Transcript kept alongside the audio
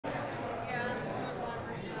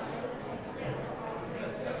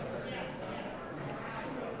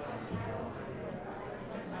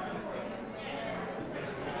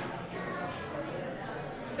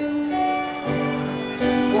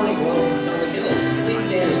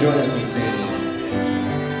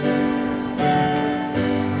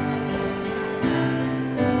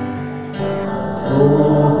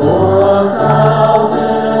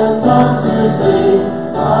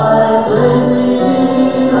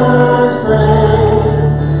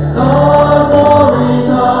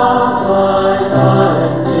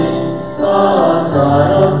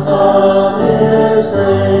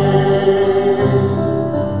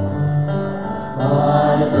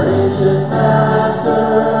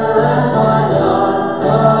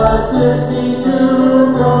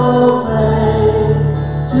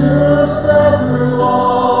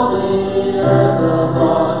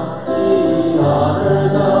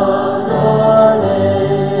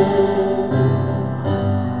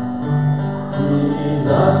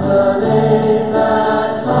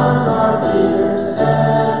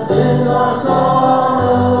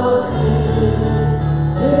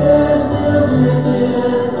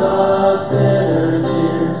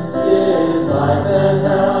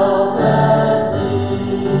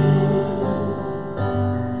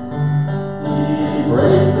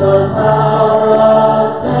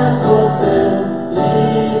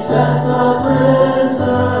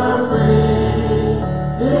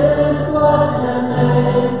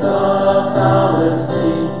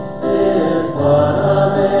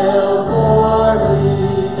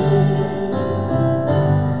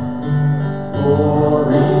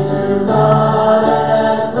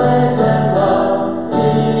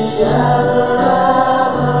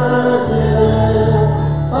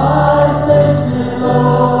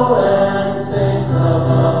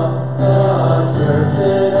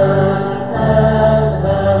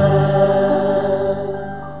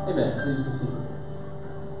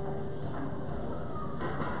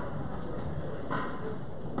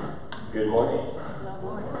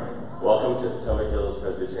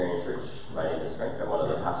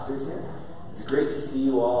is here. It's great to see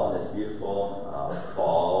you all on this beautiful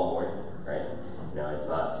fall morning, right? You know, it's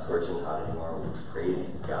not scorching hot anymore. We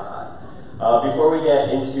praise God. Before we get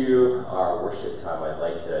into our worship time, I'd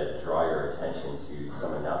like to draw your attention to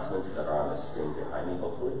some announcements that are on the screen behind me,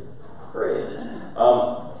 hopefully. Great.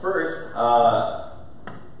 First,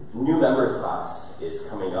 new members class is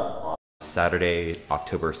coming up on Saturday,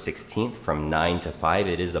 October 16th from 9 to 5.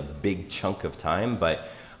 It is a big chunk of time, but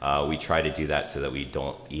we try to do that so that we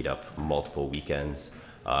don't eat up multiple weekends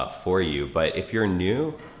for you. But if you're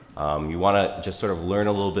new, you want to just sort of learn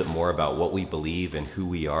a little bit more about what we believe and who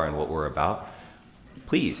we are and what we're about,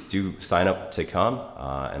 please do sign up to come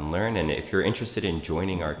and learn. And if you're interested in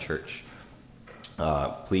joining our church,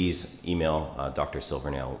 please email Dr.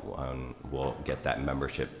 Silvernail and we'll get that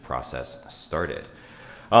membership process started.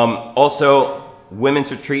 Also,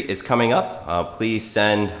 Women's Retreat is coming up. Please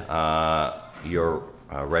send your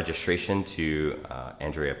registration to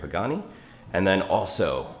Andrea Pagani. And then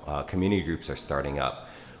also, community groups are starting up.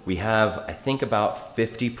 We have, I think, about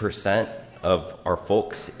 50% of our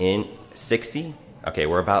folks in 60. Okay,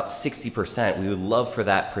 we're about 60%. We would love for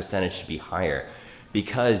that percentage to be higher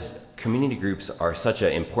because community groups are such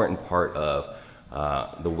an important part of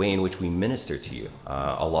the way in which we minister to you.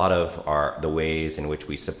 A lot of the ways in which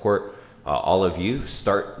we support all of you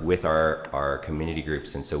start with our community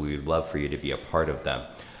groups, and so we would love for you to be a part of them.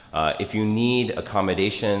 If you need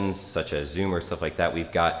accommodations such as Zoom or stuff like that,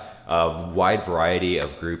 we've got a wide variety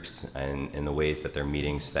of groups and in the ways that they're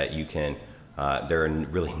meeting so that you can, there are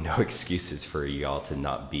really no excuses for you all to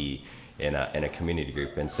not be in a community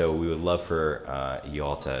group. And so we would love for you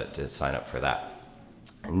all to sign up for that.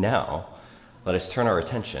 And now, let us turn our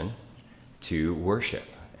attention to worship.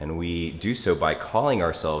 And we do so by calling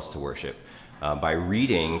ourselves to worship, by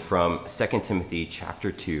reading from 2 Timothy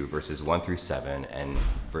chapter 2, verses 1 through 7 and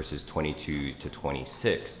verses 22 to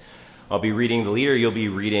 26. I'll be reading the leader, you'll be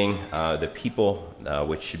reading the people,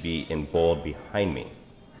 which should be in bold behind me.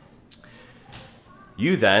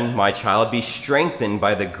 You then, my child, be strengthened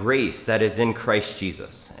by the grace that is in Christ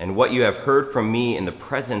Jesus, and what you have heard from me in the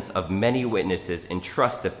presence of many witnesses,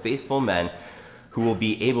 entrust to faithful men who will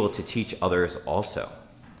be able to teach others also.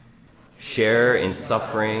 Share in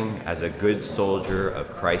suffering as a good soldier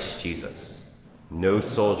of Christ Jesus. No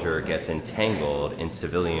soldier gets entangled in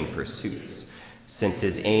civilian pursuits, since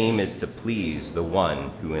his aim is to please the one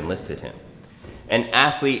who enlisted him. An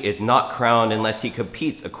athlete is not crowned unless he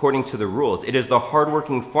competes according to the rules. It is the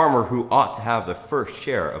hardworking farmer who ought to have the first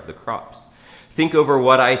share of the crops. Think over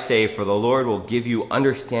what I say, for the Lord will give you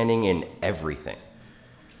understanding in everything.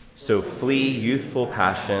 So flee youthful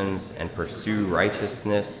passions and pursue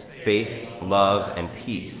righteousness, faith, love, and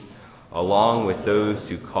peace, along with those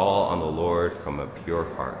who call on the Lord from a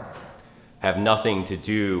pure heart. Have nothing to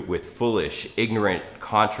do with foolish, ignorant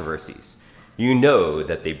controversies. You know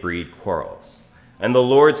that they breed quarrels. And the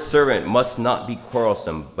Lord's servant must not be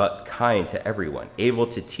quarrelsome, but kind to everyone, able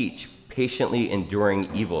to teach, patiently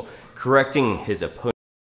enduring evil, correcting his opponent.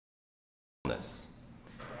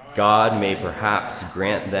 God may perhaps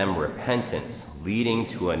grant them repentance, leading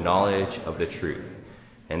to a knowledge of the truth,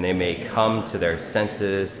 and they may come to their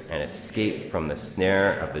senses and escape from the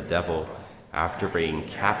snare of the devil after being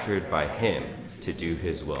captured by him to do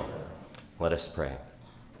his will. Let us pray.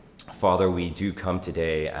 Father, we do come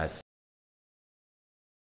today as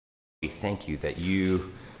we thank you that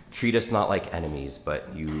you treat us not like enemies,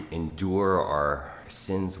 but you endure our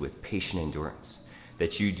sins with patient endurance,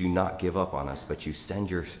 that you do not give up on us, but you sent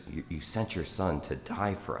your son to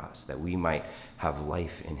die for us, that we might have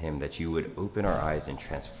life in him, that you would open our eyes and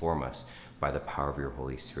transform us by the power of your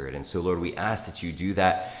Holy Spirit. And so, Lord, we ask that you do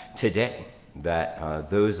that today, that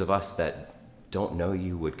those of us that don't know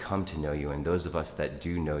you would come to know you, and those of us that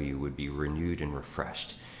do know you would be renewed and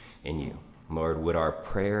refreshed in you. Lord, would our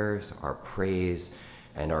prayers, our praise,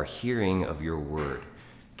 and our hearing of your word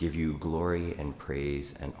give you glory and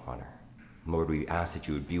praise and honor. Lord, we ask that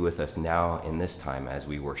you would be with us now in this time as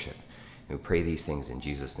we worship. And we pray these things in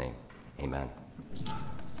Jesus' name. Amen.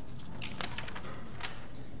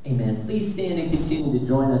 Amen. Please stand and continue to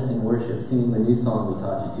join us in worship, singing the new song we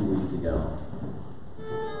taught you 2 weeks ago.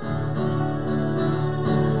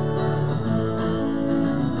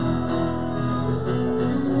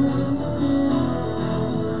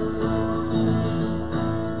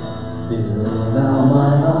 Fill thou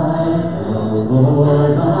my life, O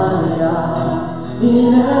Lord my God,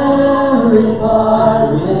 in every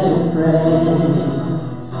part with praise,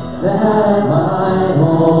 that my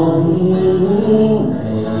whole being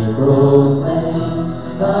may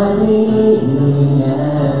proclaim thy being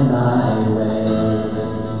and thy ways.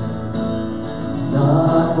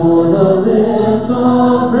 Not for the lips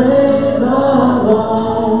of praise,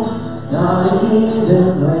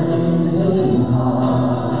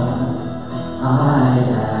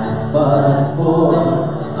 strive for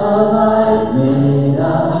a life made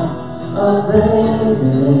up of praise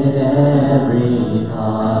in every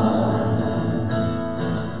part.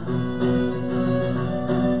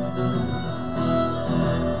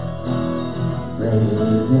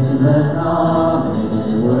 Praise in the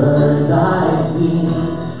common words I speak,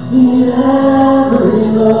 in every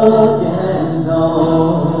look and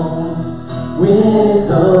tone, with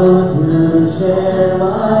those who share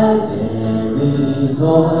my daily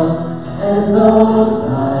toil, and those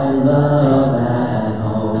I love at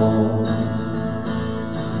home.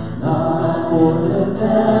 Not for the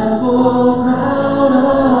temple crowd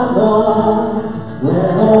alone,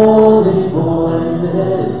 where holy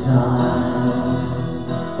voices chime,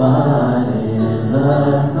 but in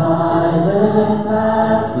the silent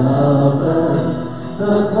paths of earth,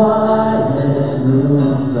 the quiet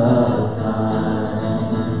rooms of time.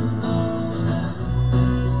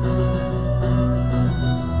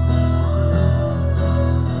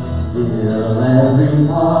 Fill every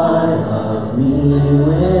part of me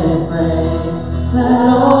with praise, that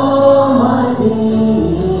all my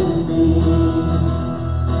being speak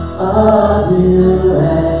of you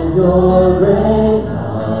and your great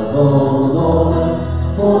love, O Lord,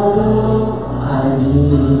 for whom I be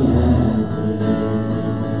and breathe.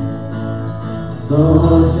 So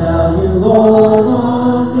shall you,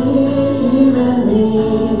 Lord, believe in me,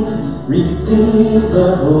 receive the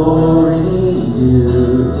glory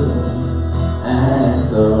due. And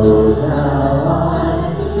so shall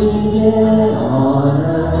I begin on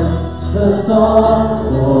earth the song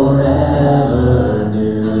forever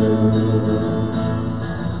new.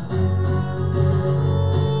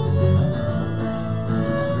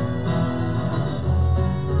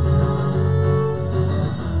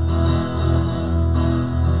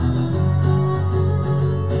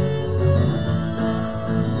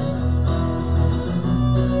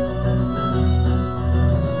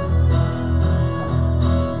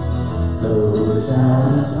 So shall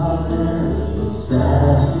each hunger, each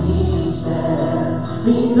stress, each care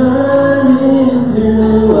be turned into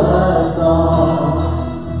a song,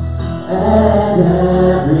 and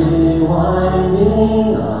every winding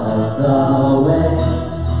of the way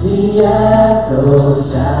the echo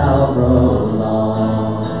shall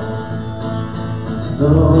prolong. So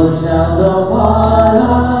shall no part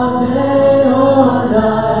of day or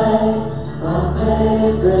night from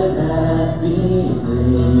sacredness be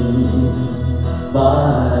free,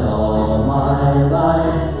 but all my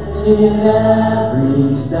life, in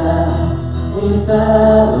every step, in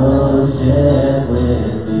fellowship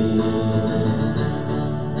with thee.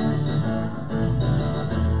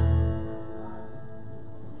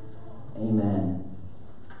 Amen.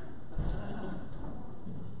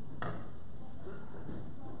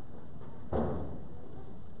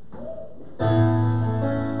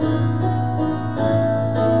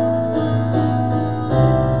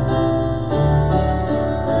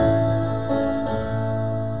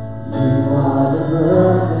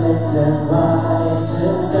 And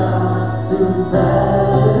righteous God, whose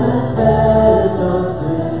presence bears no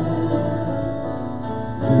sin,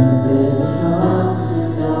 you bid me come to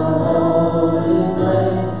your holy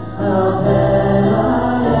place. How can I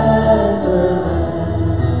enter in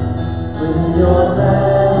when your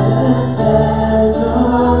presence bears no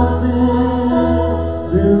sin?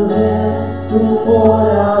 Through him who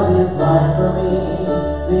poured out his life for me,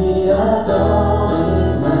 the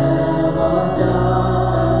atoning Lamb of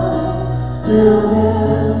God. Through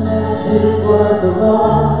him and his work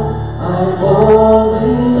alone, I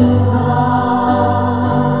boldly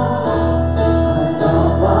come. I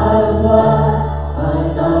come by the blood, I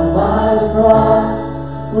come by the cross,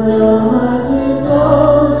 where your mercy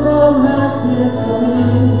flows from hands pierced for me.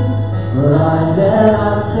 For I dare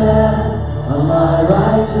not stand on my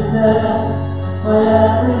righteousness, my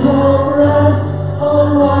every hope rests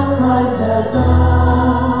on what Christ has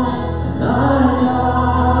done, and I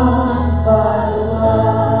come by the blood.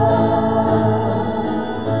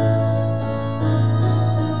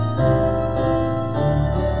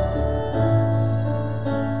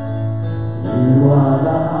 You are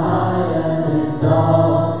the high and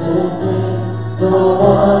exalted King, the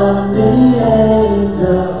one the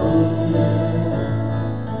angels fear,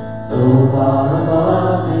 so far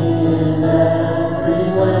above me in every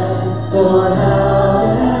way. Lord, how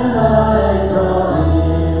can I draw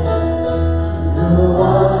near to the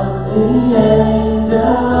one the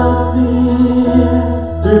angels fear?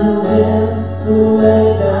 Through him who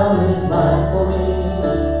laid down his life for me,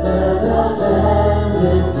 and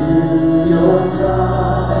ascended to your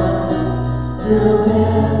side. Through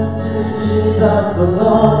him, through Jesus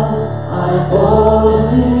alone, I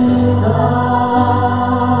boldly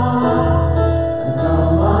come.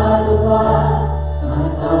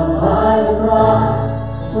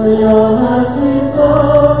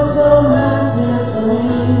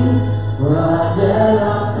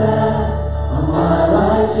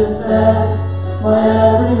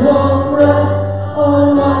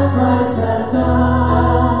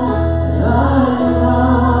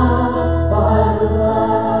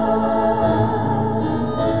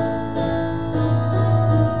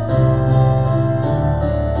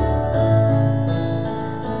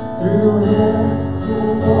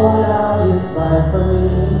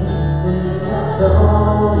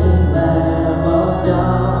 shining Lamb of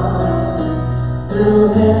God.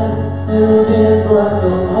 Through him, through his work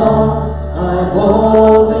alone, I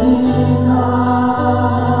boldly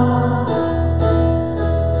come.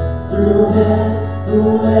 Through him who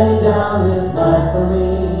laid down his life for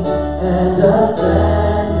me and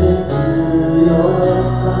ascended to your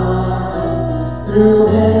side. Through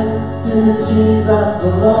him, through Jesus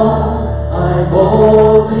alone, I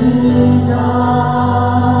boldly come.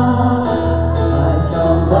 I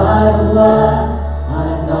come by the blood, I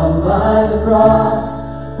come by the cross,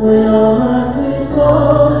 where your mercy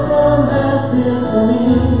flows from hands pierced for me.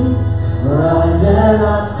 Where I dare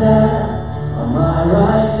not stand on my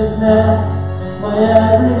righteousness, my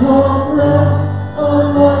every hope rests on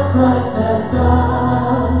what Christ has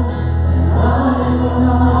done, and I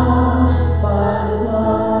come by the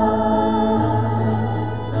blood.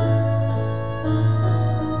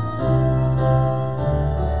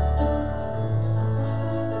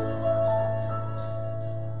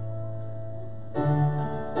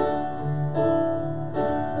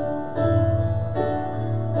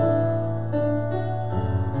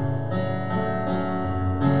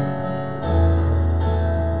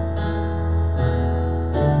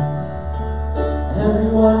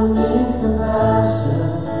 Everyone needs compassion,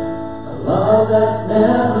 a love that's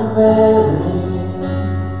never failing.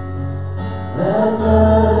 Let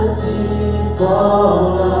mercy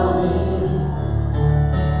fall on me.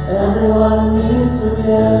 Everyone needs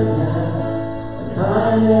forgiveness, the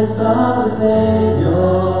kindness of the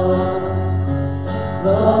Savior,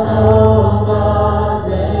 the hope of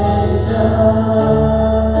nations.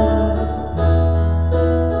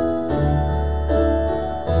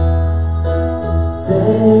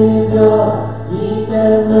 Savior, he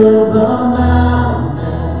can move the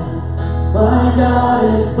mountains. My God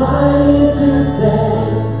is mighty to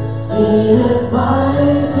save. He is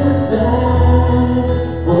mighty to save.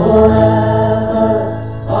 Forever,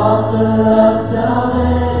 author of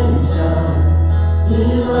salvation. He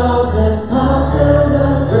rose and conquered the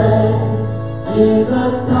grave.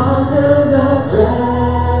 Jesus conquered the grave.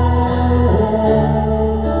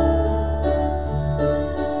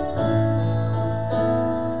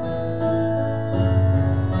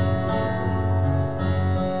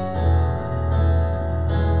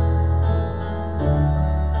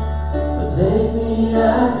 Take me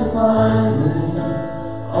as you find me,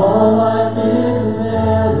 all my fears and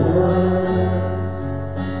failures.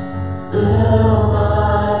 Fill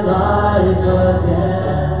my life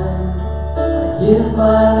again. I give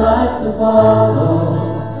my life to follow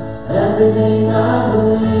everything I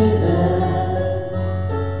believe in.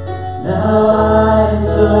 Now I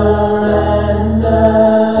surrender.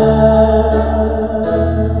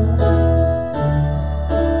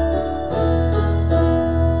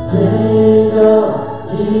 Savior,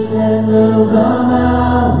 he can move the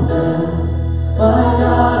mountains. My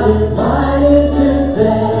God is mighty to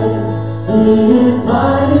save. He is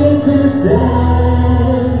mighty to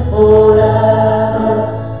save. Forever,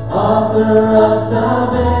 author of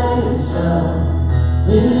salvation.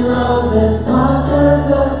 He rose and conquered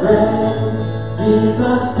the grave.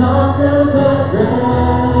 Jesus conquered the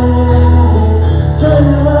grave. Turn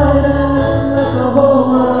your light and let the whole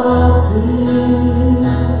world see.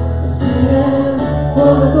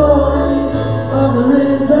 For the glory of the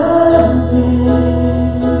risen King.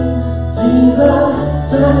 Jesus,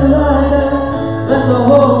 shine your light and let the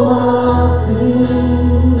whole world see.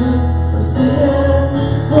 We're singing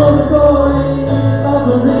for the glory of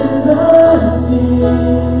the risen King.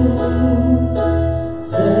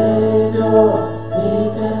 Savior, he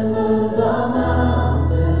can move the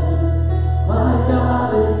mountains. My God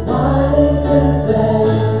is mighty to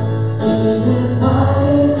save. He is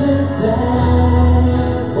mighty to save.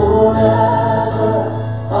 Forever,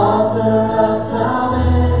 author of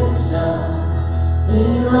salvation. He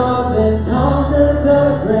rose and conquered the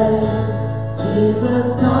grave. Jesus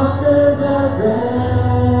conquered the grave.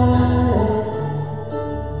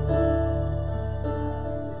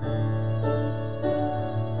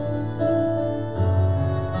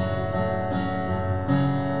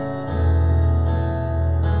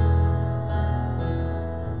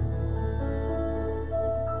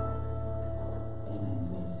 Amen. You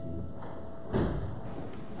may be seated.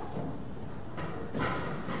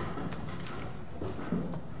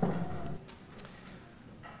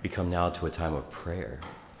 We come now to a time of prayer.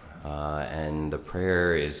 And the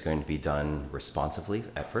prayer is going to be done responsively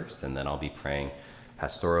at first, and then I'll be praying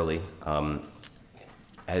pastorally.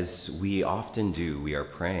 As we often do, we are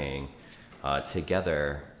praying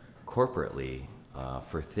together corporately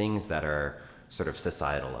for things that are sort of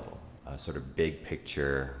societal level, sort of big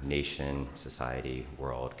picture, nation, society,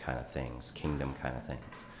 world kind of things, kingdom kind of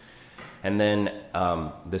things. And then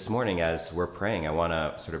this morning, as we're praying, I want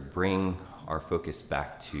to sort of bring our focus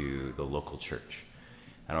back to the local church.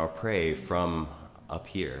 And I'll pray from up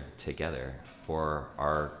here together for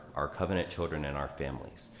our covenant children and our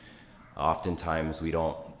families. Oftentimes, we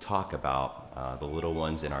don't talk about the little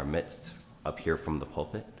ones in our midst up here from the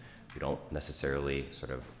pulpit. We don't necessarily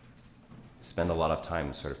sort of spend a lot of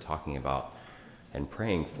time sort of talking about and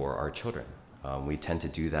praying for our children. We tend to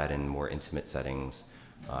do that in more intimate settings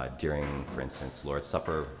during, for instance, Lord's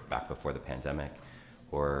Supper back before the pandemic,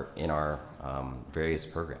 or in our various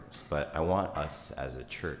programs. But I want us as a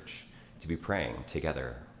church to be praying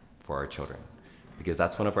together for our children, because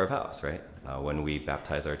that's one of our vows, right? When we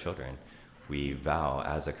baptize our children, we vow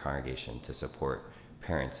as a congregation to support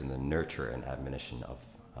parents in the nurture and admonition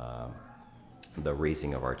of the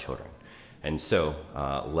raising of our children. And so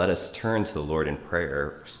let us turn to the Lord in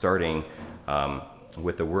prayer, starting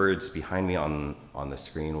with the words behind me on the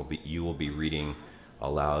screen. You will be reading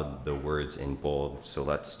aloud the words in bold. So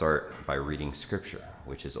let's start by reading scripture,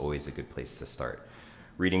 which is always a good place to start.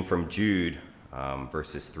 Reading from Jude,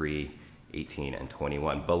 verses 3, 18, and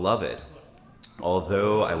 21. Beloved,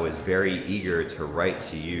 although I was very eager to write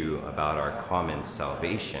to you about our common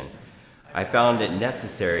salvation, I found it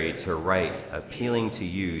necessary to write appealing to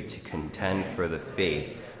you to contend for the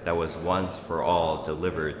faith that was once for all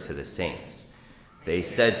delivered to the saints. They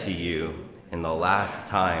said to you, in the last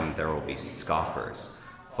time there will be scoffers,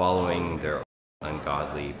 following their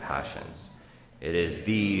ungodly passions. It is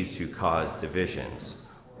these who cause divisions,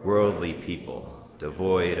 worldly people,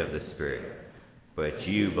 devoid of the Spirit. But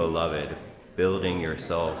you, beloved, building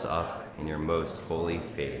yourselves up in your most holy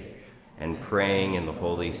faith, and praying in the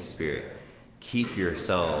Holy Spirit, keep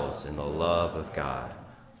yourselves in the love of God,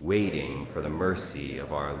 waiting for the mercy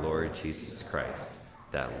of our Lord Jesus Christ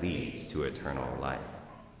that leads to eternal life.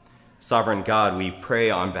 Sovereign God, we pray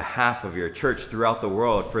on behalf of your church throughout the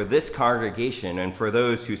world, for this congregation and for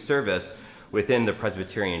those who serve us within the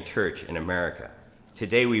Presbyterian Church in America.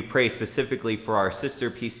 Today we pray specifically for our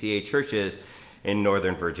sister PCA churches in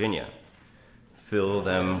Northern Virginia. Fill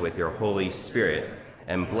them with your Holy Spirit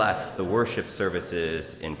and bless the worship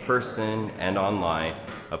services in person and online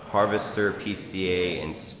of Harvester PCA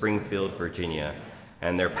in Springfield, Virginia,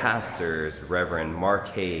 and their pastors, Reverend Mark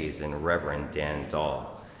Hayes and Reverend Dan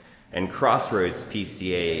Dahl, and Crossroads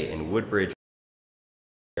PCA in Woodbridge,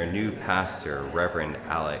 their new pastor, Reverend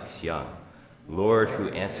Alex Young. Lord, who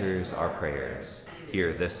answers our prayers,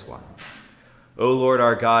 hear this one. O Lord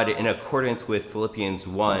our God, in accordance with Philippians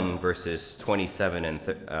 1, verses 27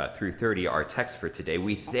 through 30, our text for today,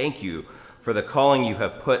 we thank you for the calling you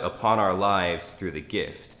have put upon our lives through the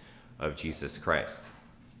gift of Jesus Christ.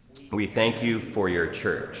 We thank you for your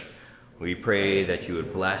church. We pray that you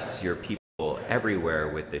would bless your people everywhere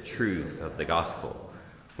with the truth of the gospel.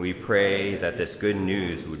 We pray that this good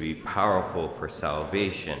news would be powerful for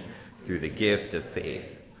salvation through the gift of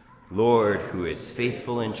faith. Lord, who is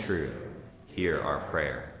faithful and true, hear our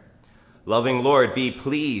prayer. Loving Lord, be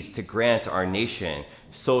pleased to grant our nation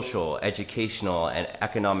social, educational, and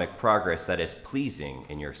economic progress that is pleasing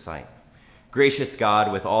in your sight. Gracious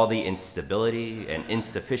God, with all the instability and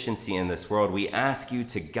insufficiency in this world, we ask you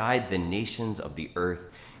to guide the nations of the earth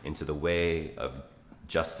into the way of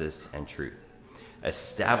justice and truth,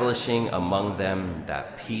 establishing among them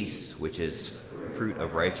that peace which is fruit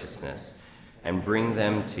of righteousness, and bring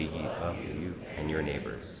them to you and your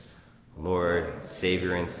neighbors. Lord,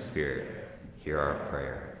 Savior and Spirit, hear our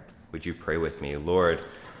prayer. Would you pray with me? Lord,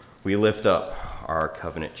 we lift up our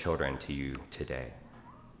covenant children to you today.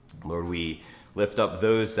 Lord, we lift up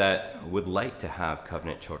those that would like to have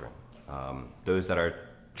covenant children, those that are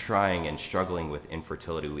trying and struggling with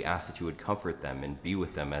infertility. We ask that you would comfort them and be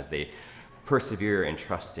with them as they persevere and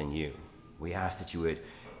trust in you. We ask that you would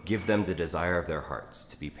give them the desire of their hearts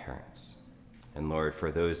to be parents. And Lord,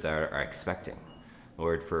 for those that are expecting,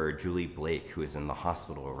 Lord, for Julie Blake, who is in the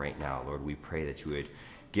hospital right now, Lord, we pray that you would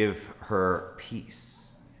give her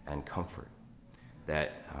peace and comfort,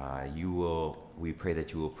 that we pray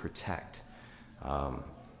that you will protect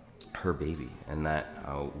her baby, and that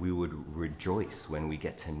we would rejoice when we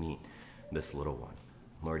get to meet this little one.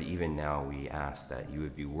 Lord, even now we ask that you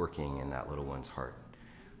would be working in that little one's heart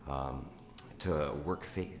to work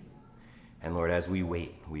faith. And Lord, as we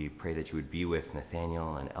wait, we pray that you would be with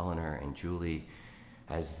Nathaniel and Eleanor and Julie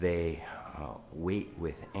as they wait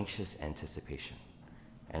with anxious anticipation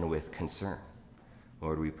and with concern.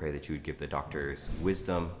 Lord, we pray that you would give the doctors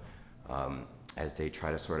wisdom as they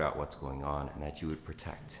try to sort out what's going on, and that you would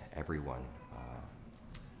protect everyone,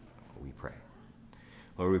 we pray.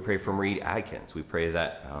 Lord, we pray for Marie Adkins. We pray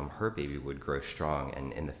that her baby would grow strong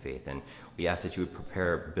and in the faith. And we ask that you would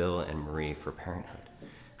prepare Bill and Marie for parenthood,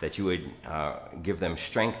 that you would give them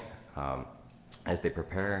strength as they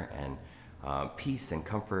prepare, and peace and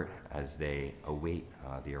comfort as they await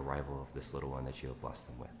the arrival of this little one that you have blessed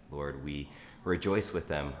them with. Lord, we rejoice with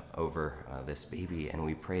them over this baby, and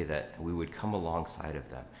we pray that we would come alongside of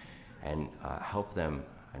them and help them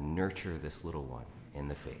nurture this little one in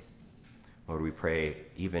the faith. Lord, we pray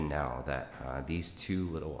even now that these two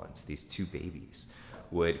little ones, these two babies,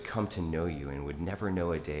 would come to know you and would never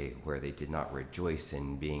know a day where they did not rejoice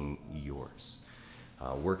in being yours.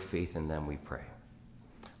 Work faith in them, we pray.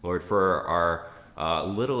 Lord, for our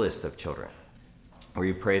littlest of children,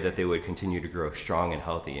 we pray that they would continue to grow strong and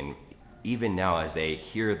healthy. And even now, as they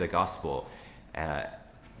hear the gospel,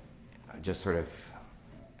 just sort of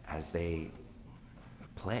as they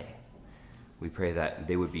play, we pray that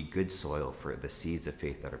they would be good soil for the seeds of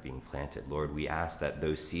faith that are being planted. Lord, we ask that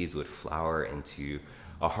those seeds would flower into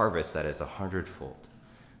a harvest that is 100-fold,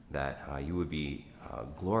 that you would be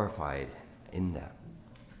glorified in them.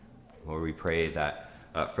 Lord, we pray that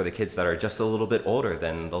for the kids that are just a little bit older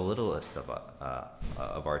than the littlest of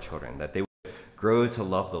our children, that they would grow to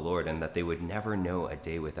love the Lord, and that they would never know a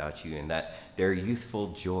day without you, and that their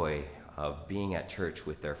youthful joy of being at church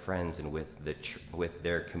with their friends and with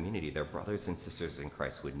their community, their brothers and sisters in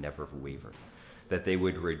Christ, would never waver, that they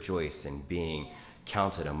would rejoice in being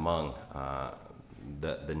counted among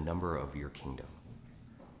the number of your kingdom.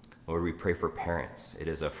 Lord, we pray for parents. It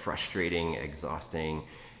is a frustrating, exhausting,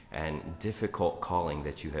 and difficult calling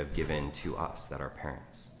that you have given to us that are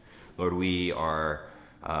parents. Lord, we are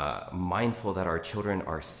mindful that our children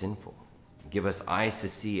are sinful. Give us eyes to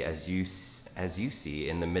see as you see,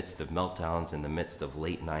 in the midst of meltdowns, in the midst of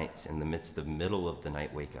late nights, in the midst of middle of the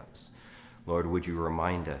night wake-ups. Lord, would you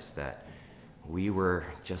remind us that we were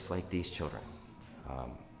just like these children,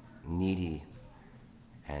 needy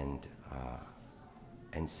and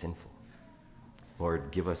sinful.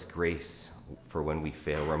 Lord, give us grace for when we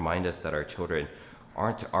fail. Remind us that our children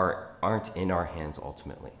aren't in our hands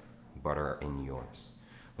ultimately, but are in yours.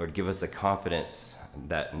 Lord, give us a confidence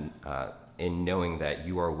that in knowing that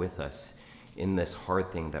you are with us in this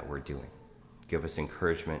hard thing that we're doing. Give us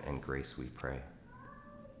encouragement and grace, we pray.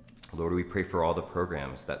 Lord, we pray for all the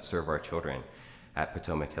programs that serve our children at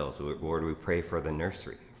Potomac Hills. Lord, we pray for the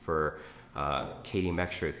nursery, for Katie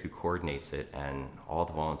Mextrith, who coordinates it, and all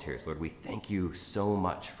the volunteers. Lord, we thank you so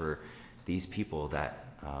much for these people that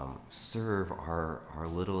serve our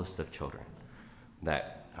littlest of children,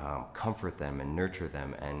 that comfort them and nurture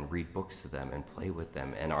them and read books to them and play with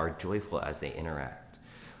them and are joyful as they interact.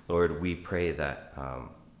 Lord, we pray that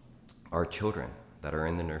our children that are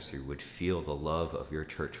in the nursery would feel the love of your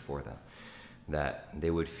church for them, that they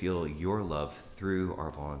would feel your love through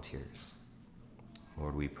our volunteers.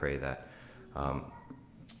 Lord, we pray that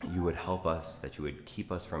you would help us, that you would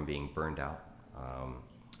keep us from being burned out,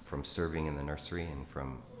 from serving in the nursery and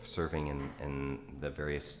from serving in the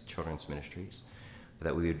various children's ministries,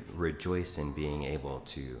 that we would rejoice in being able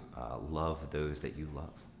to love those that you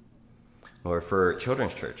love. Lord, for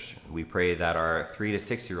Children's Church, we pray that our 3 to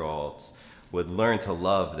 6-year-olds would learn to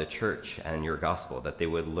love the church and your gospel, that they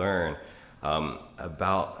would learn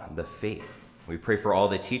about the faith. We pray for all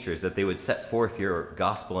the teachers, that they would set forth your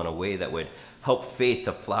gospel in a way that would help faith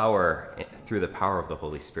to flower through the power of the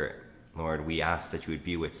Holy Spirit. Lord, we ask that you would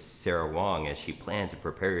be with Sarah Wong as she plans and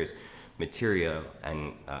prepares materials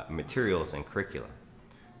and curricula.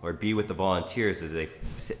 Lord, be with the volunteers as they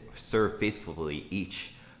serve faithfully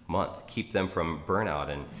each month. Keep them from burnout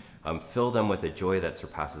and fill them with a joy that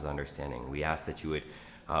surpasses understanding. We ask that you would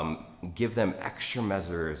give them extra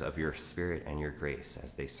measures of your spirit and your grace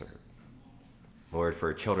as they serve. Lord,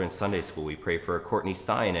 for Children's Sunday School, we pray for Courtney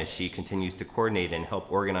Stein as she continues to coordinate and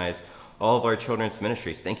help organize all of our children's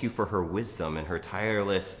ministries. Thank you for her wisdom and her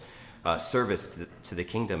tireless service to the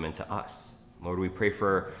kingdom and to us. Lord, we pray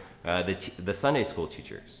for the Sunday school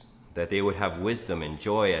teachers, that they would have wisdom and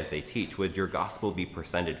joy as they teach. Would your gospel be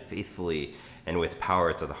presented faithfully and with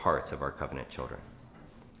power to the hearts of our covenant children.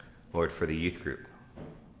 Lord, for the youth group,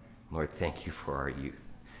 Lord, thank you for our youth.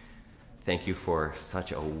 Thank you for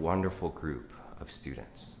such a wonderful group of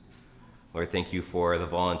students. Lord, thank you for the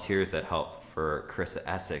volunteers that help, for Chris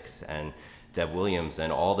Essex and Deb Williams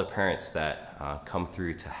and all the parents that come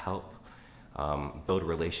through to help build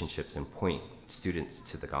relationships and point students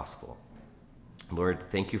to the gospel. Lord,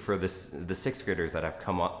 thank you for the 6th graders that have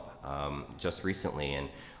come up just recently and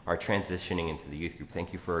are transitioning into the youth group.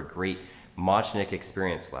 Thank you for a great Mochnik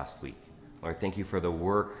experience last week. Lord, thank you for the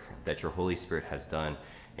work that your Holy Spirit has done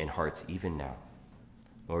in hearts even now.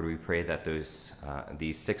 Lord, we pray that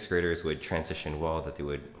these sixth graders would transition well, that they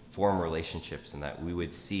would form relationships, and that we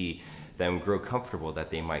would see them grow comfortable,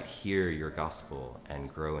 that they might hear your gospel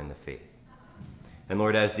and grow in the faith. And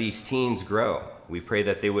Lord, as these teens grow, we pray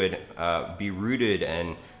that they would be rooted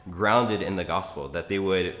and grounded in the gospel, that they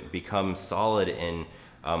would become solid in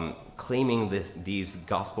claiming these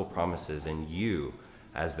gospel promises and you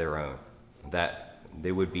as their own, that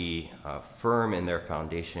they would be firm in their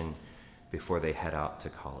foundation before they head out to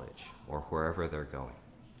college or wherever they're going.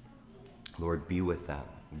 Lord, be with them,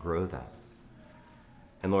 grow them.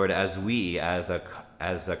 And Lord, as we, as a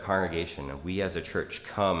congregation, we as a church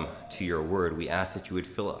come to your word, we ask that you would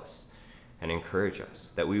fill us and encourage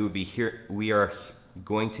us, that we are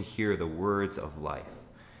going to hear the words of life.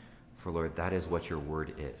 For Lord, that is what your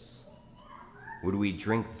word is. Would we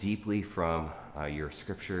drink deeply from your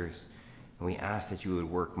scriptures, and we ask that you would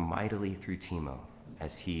work mightily through Timo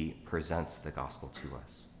as he presents the gospel to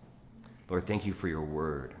us. Lord, thank you for your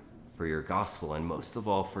word, for your gospel, and most of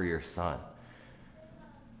all for your son.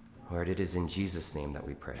 Lord, it is in Jesus' name that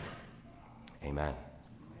we pray. Amen.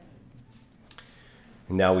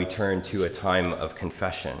 And now we turn to a time of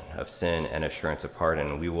confession of sin and assurance of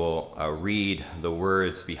pardon. We will read the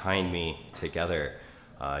words behind me together.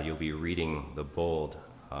 You'll be reading the bold.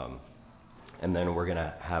 And then we're going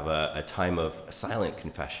to have a time of silent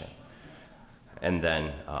confession. And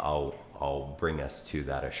then I'll bring us to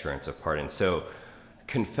that assurance of pardon. So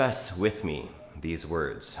confess with me these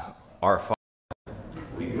words. Our Father,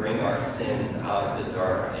 we bring our sins out of the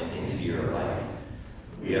dark and into your light.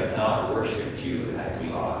 We have not worshipped you as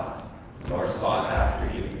we ought, nor sought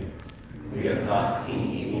after you. We have not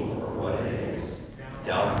seen evil for what it is,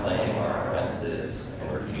 downplaying our offenses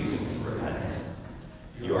and refusing to repent.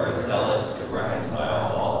 You are zealous to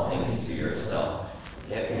reconcile all things to yourself,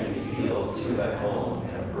 yet we feel too at home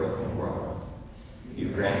in a broken world. You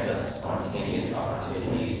grant us spontaneous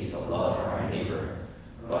opportunities to love our neighbor,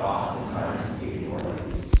 but oftentimes we ignore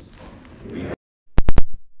these.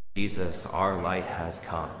 Jesus, our light has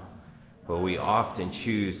come, but we often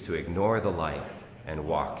choose to ignore the light and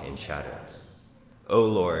walk in shadows. O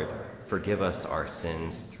Lord, forgive us our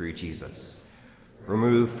sins through Jesus.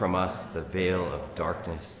 Remove from us the veil of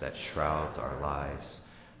darkness that shrouds our lives.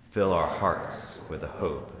 Fill our hearts with the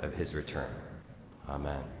hope of his return.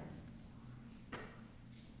 Amen.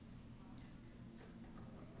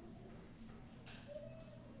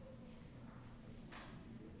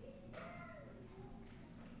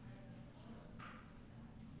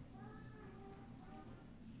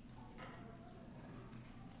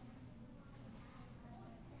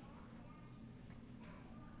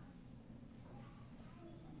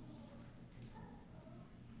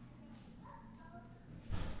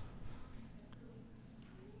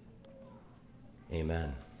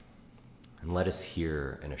 Amen. And let us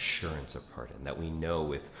hear an assurance of pardon, that we know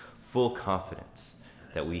with full confidence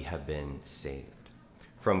that we have been saved.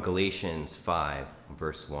 From Galatians 5,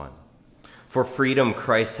 verse 1. For freedom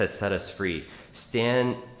Christ has set us free.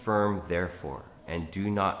 Stand firm, therefore, and do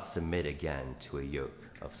not submit again to a yoke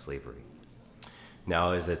of slavery.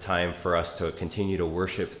 Now is the time for us to continue to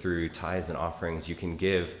worship through tithes and offerings. You can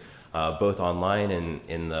give both online and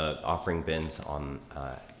in the offering bins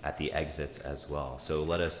at the exits as well. So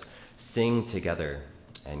let us sing together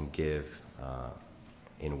and give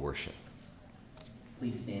in worship.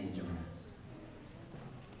 Please stand and join us.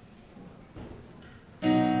 There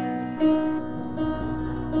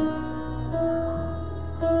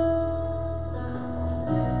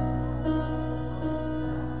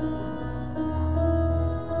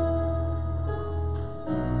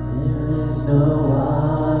is no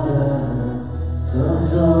other so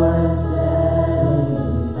sure and steady.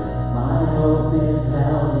 My hope is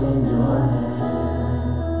held in your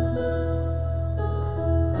hand.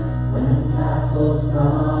 When castles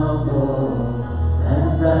crumble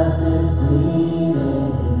and breath is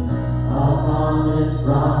fleeting, upon this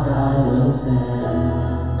rock I will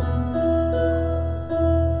stand.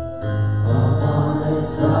 Upon this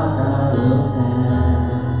rock I will stand.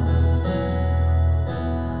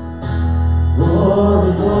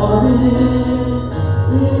 Glory, glory.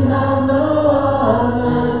 We have no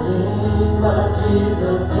other King but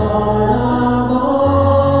Jesus, Lord of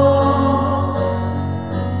all.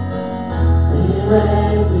 We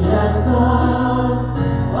raise the anthem,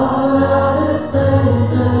 our loudest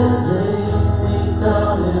praises ring. We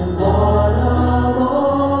crown him Lord of all.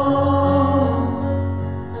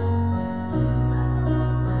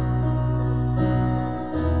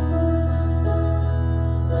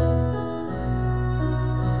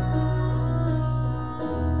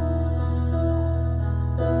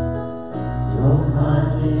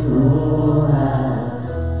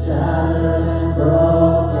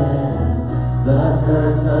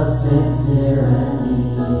 sin's tyranny.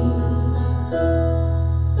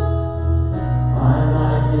 My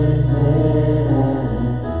life is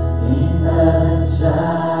hidden beneath heaven's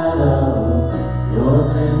shadow. Your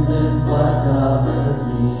crimson flood covers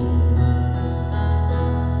me.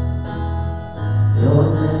 Your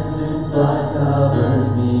crimson flood covers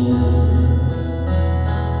me.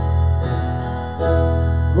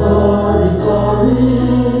 Glory, glory,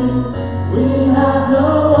 we have no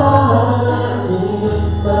other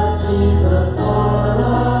King but Jesus, Lord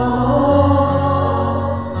of all.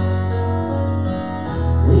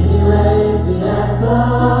 We raise the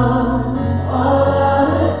anthem, our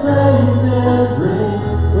loudest praises ring.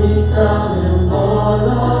 We crown Him Lord of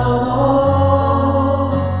all.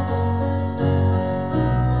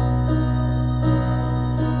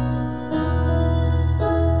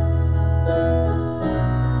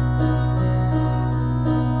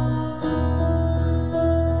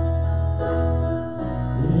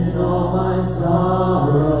 In all my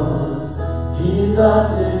sorrows, Jesus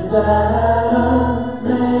is better.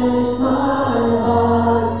 Make my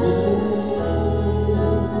heart believe.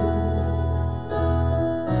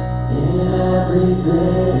 In every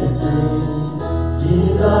victory,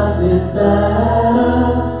 Jesus is better.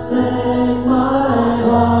 Make my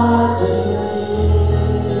heart believe.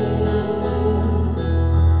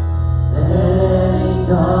 Let any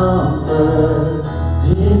comfort,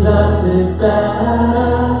 Jesus is better.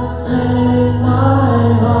 Make my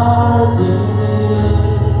heart believe.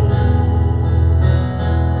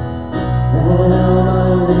 Let all my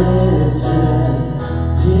riches,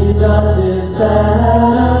 Jesus is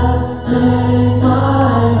better. Make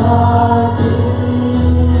my heart believe.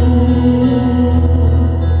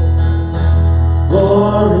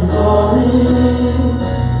 Glory, glory,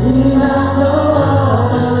 we have no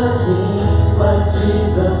other King but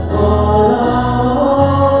Jesus, Lord of all.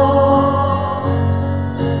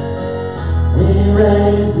 We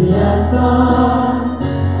raise the anthem,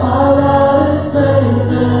 our loudest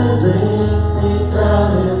praises ring. We crown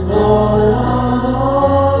Him Lord of all.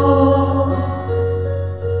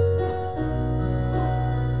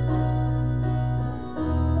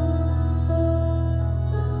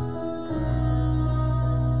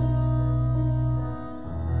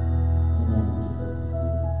 Amen. Would you please be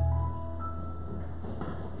seated?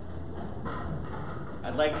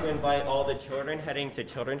 I'd like to invite all the children heading to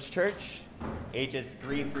Children's Church, ages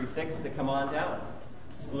 3 through 6, to come on down.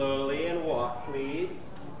 Slowly and walk, please.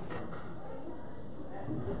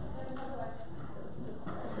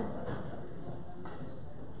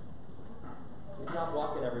 Good job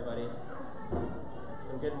walking, everybody.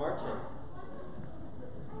 Some good marching.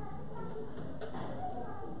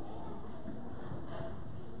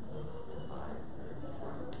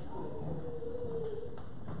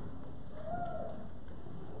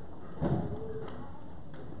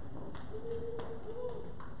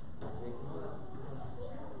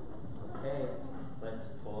 Okay, let's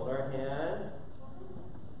hold our hands,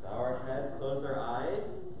 bow our heads, close our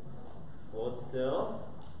eyes, hold still.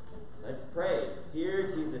 Let's pray.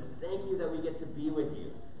 Dear Jesus, thank you that we get to be with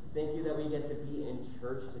you. Thank you that we get to be in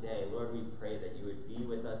church today. Lord, we pray that you would be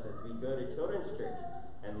with us as we go to Children's Church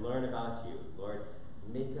and learn about you. Lord,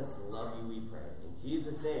 make us love you, we pray. In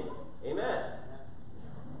Jesus' name, amen.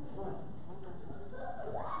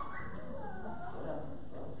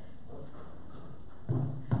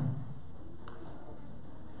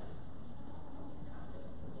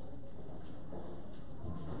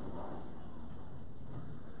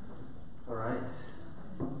 All right.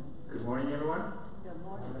 Good morning, everyone. Good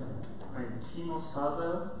morning. I'm Timo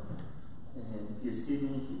Saza, and if you've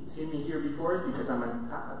seen me here before, it's because I'm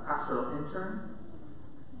a pastoral intern,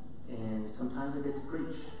 and sometimes I get to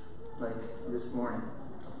preach, like this morning.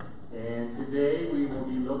 And today we will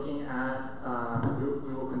be looking at,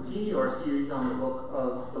 we will continue our series on the book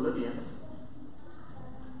of Philippians.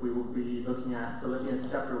 We will be looking at Philippians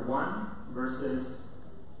chapter 1, verses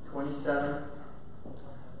 27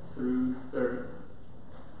 through 30.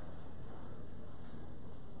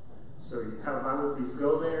 So you have a Bible, please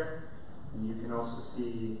go there, and you can also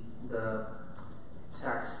see the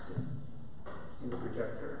text in the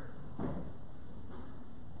projector.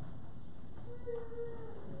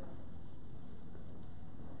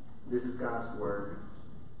 This is God's word.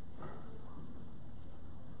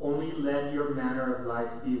 Only let your manner of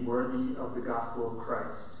life be worthy of the gospel of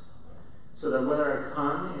Christ, so that whether I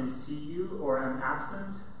come and see you or am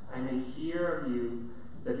absent, I may hear of you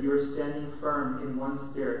that you are standing firm in one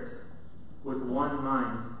spirit, with one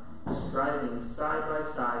mind, striving side by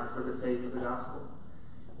side for the faith of the gospel,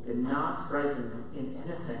 and not frightened in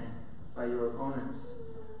anything by your opponents.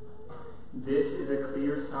 This is a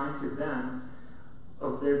clear sign to them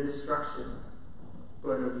of their destruction,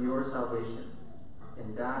 but of your salvation,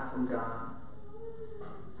 and that from God.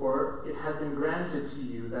 For it has been granted to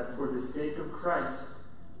you that for the sake of Christ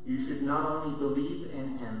you should not only believe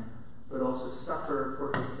in him, but also suffer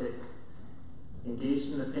for his sake,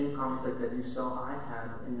 engaged in the same conflict that you saw I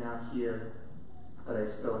had and now hear that I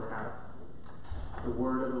still have. The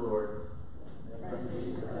word of the Lord.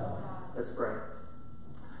 Let's pray.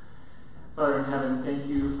 Father in heaven, thank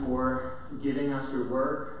you for giving us your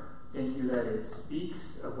word. Thank you that it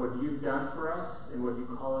speaks of what you've done for us and what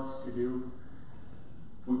you call us to do.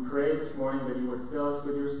 We pray this morning that you would fill us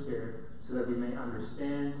with your Spirit so that we may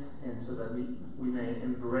understand and so that we may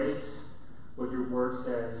embrace what your word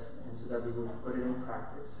says and so that we will put it in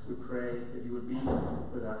practice. We pray that you would be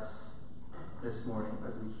with us this morning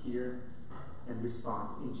as we hear and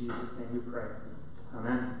respond. In Jesus' name we pray.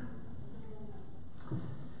 Amen.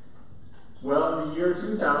 Well, in the year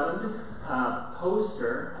 2000, a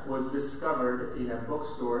poster was discovered in a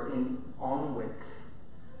bookstore in Alnwick,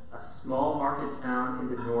 a small market town in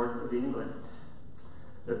the north of England.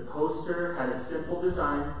 The poster had a simple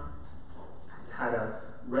design, had a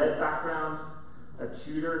red background, a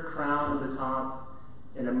Tudor crown on the top,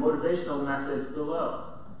 and a motivational message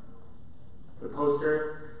below. The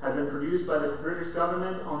poster had been produced by the British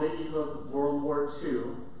government on the eve of World War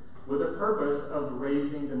II with the purpose of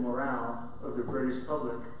raising the morale of the British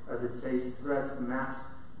public as it faced threats of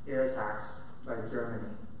mass air attacks by Germany.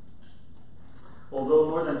 Although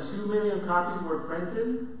more than 2 million copies were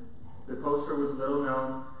printed, the poster was little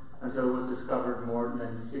known until it was discovered more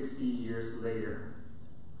than 60 years later.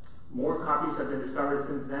 More copies have been discovered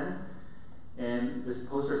since then, and this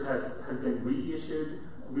poster has been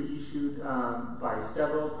reissued by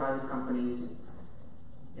several private companies,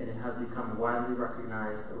 and it has become widely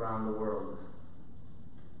recognized around the world.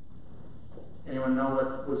 Anyone know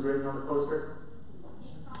what was written on the poster?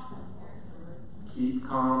 Keep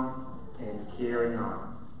calm and carry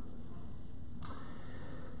on.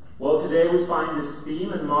 Well, today we find this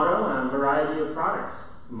theme and motto in a variety of products: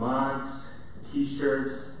 mugs,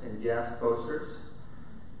 t-shirts, and yes, posters.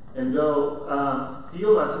 And though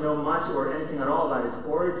few of us know much or anything at all about its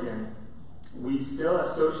origin, we still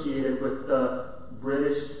associate it with the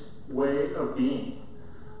British way of being,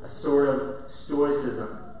 a sort of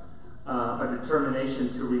stoicism, a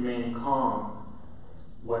determination to remain calm,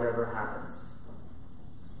 whatever happens.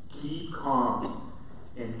 Keep calm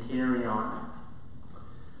and carry on.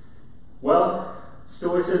 Well,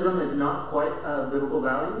 stoicism is not quite a biblical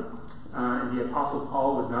value, and the Apostle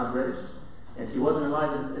Paul was not British, and he wasn't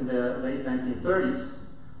alive in the late 1930s,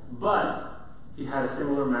 but he had a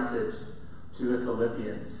similar message to the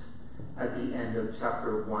Philippians at the end of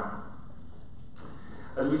chapter 1.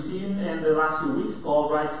 As we've seen in the last few weeks,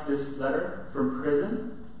 Paul writes this letter from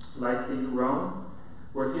prison, likely Rome,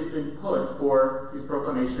 where he's been put for his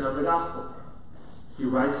proclamation of the gospel. He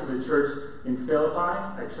writes to the church in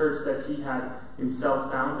Philippi, a church that he had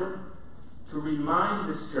himself founded, to remind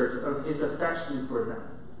this church of his affection for them,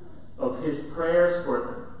 of his prayers for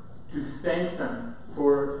them, to thank them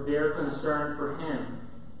for their concern for him,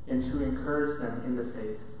 and to encourage them in the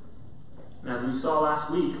faith. And as we saw last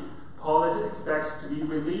week, Paul expects to be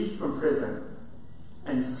released from prison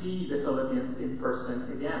and see the Philippians in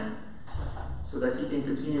person again, so that he can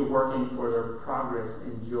continue working for their progress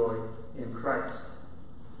and joy in Christ.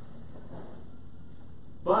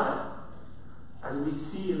 But, as we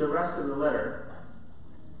see in the rest of the letter,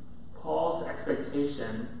 Paul's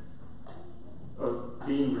expectation of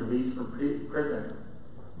being released from prison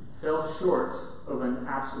fell short of an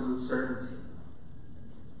absolute certainty.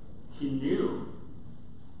 He knew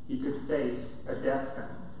he could face a death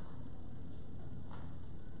sentence.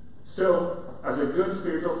 So, as a good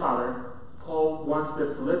spiritual father, Paul wants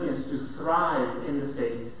the Philippians to thrive in the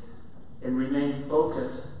faith and remain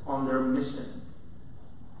focused on their mission,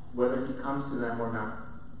 whether he comes to them or not.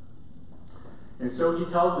 And so he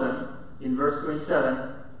tells them in verse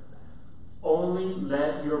 27, only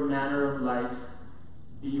let your manner of life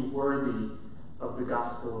be worthy of the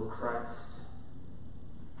gospel of Christ.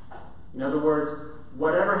 In other words,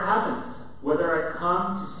 whatever happens, whether I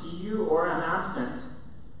come to see you or am absent,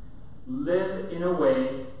 live in a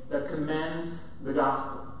way that commends the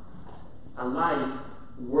gospel, a life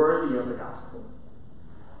worthy of the gospel.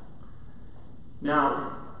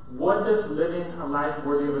 Now, what does living a life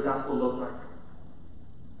worthy of the gospel look like?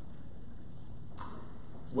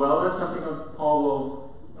 Well, that's something that Paul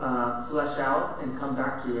will flesh out and come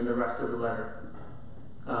back to in the rest of the letter.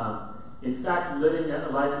 In fact, living a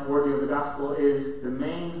life worthy of the gospel is the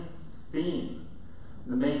main theme,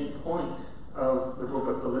 the main point of the book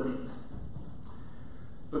of Philippians.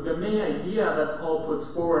 But the main idea that Paul puts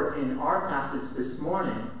forward in our passage this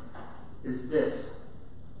morning is this: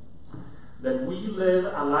 that we live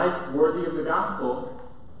a life worthy of the gospel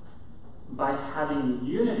by having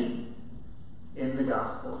unity in the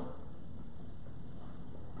gospel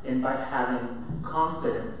and by having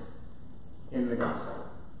confidence in the gospel.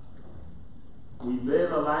 We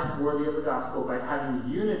live a life worthy of the gospel by having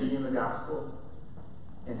unity in the gospel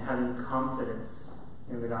and having confidence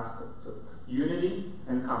in the gospel. So, unity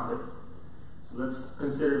and confidence. So let's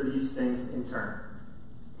consider these things in turn.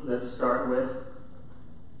 Let's start with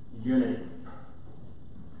unity.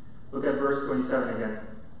 Look at verse 27 again.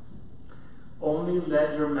 Only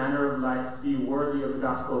let your manner of life be worthy of the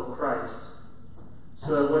gospel of Christ,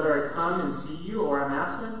 so that whether I come and see you or am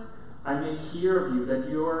absent, I may hear of you that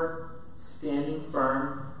you are standing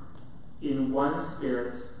firm in one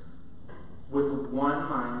spirit, with one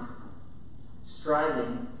mind,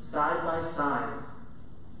 striving side by side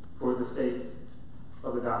for the faith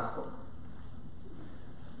of the gospel.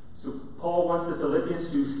 So Paul wants the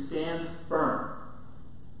Philippians to stand firm,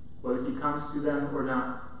 whether he comes to them or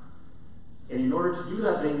not. And in order to do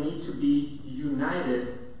that, they need to be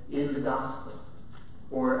united in the gospel.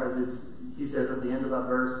 Or as he says at the end of that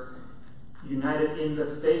verse, united in the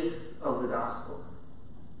faith of the gospel.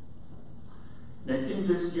 And I think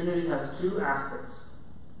this unity has two aspects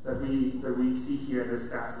that we see here in this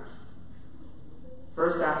passage.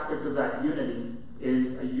 First aspect of that unity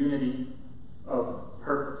is a unity of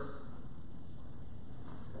purpose.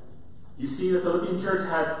 You see, the Philippian church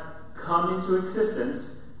had come into existence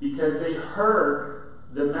because they heard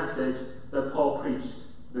the message that Paul preached,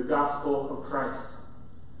 the gospel of Christ.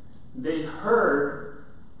 They heard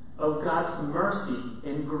of God's mercy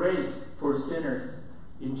and grace for sinners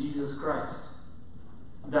in Jesus Christ.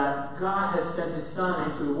 That God has sent his Son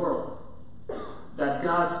into the world. That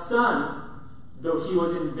God's Son, though he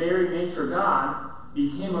was in very nature God,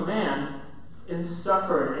 became a man and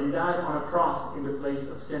suffered and died on a cross in the place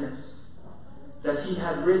of sinners. That he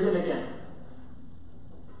had risen again.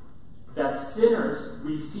 That sinners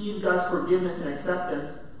receive God's forgiveness and acceptance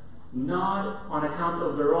not on account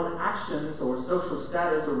of their own actions or social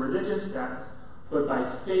status or religious status, but by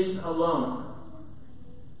faith alone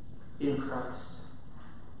in Christ.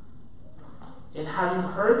 And having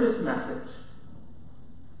heard this message,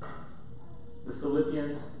 the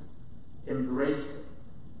Philippians embraced it.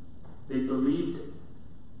 They believed it.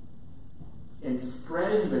 And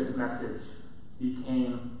spreading this message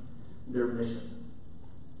became their mission,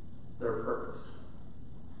 their purpose.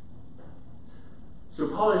 So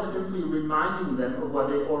Paul is simply reminding them of what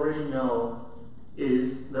they already know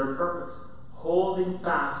is their purpose, holding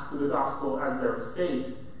fast to the gospel as their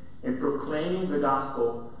faith and proclaiming the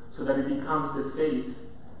gospel so that it becomes the faith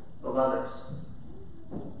of others.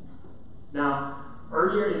 Now,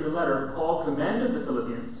 earlier in the letter, Paul commended the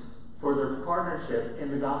Philippians for their partnership in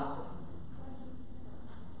the gospel.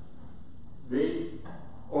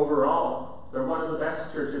 They're one of the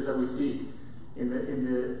best churches that we see in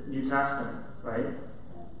the New Testament, right?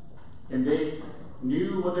 And they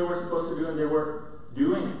knew what they were supposed to do, and they were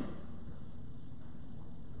doing it.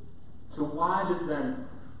 So why does then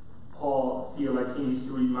Paul feel like he needs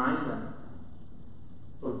to remind them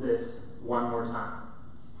of this one more time?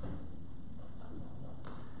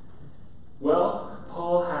 Well,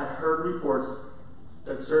 Paul had heard reports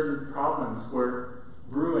that certain problems were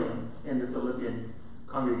brewing in the Philippian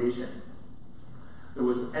congregation. There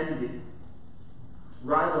was envy,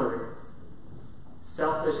 rivalry,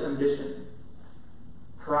 selfish ambition,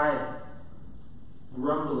 pride,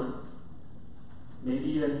 grumbling, maybe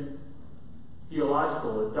even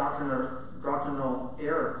theological or doctrinal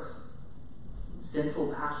errors,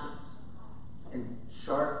 sinful passions, and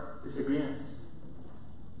sharp disagreements.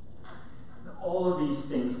 And all of these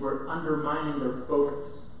things were undermining their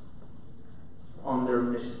focus on their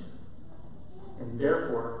mission, and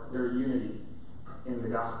therefore their unity in the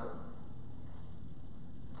gospel.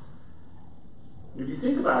 If you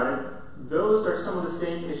think about it, those are some of the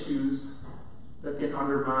same issues that can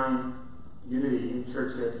undermine unity in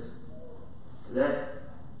churches today.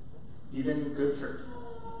 Even good churches.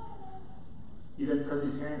 Even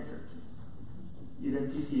Presbyterian churches.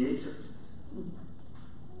 Even PCA churches.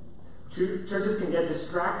 Churches can get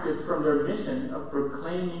distracted from their mission of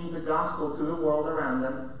proclaiming the gospel to the world around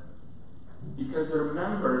them because their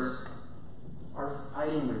members are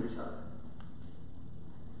fighting with each other.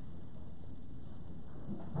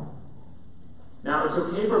 Now, it's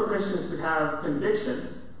okay for Christians to have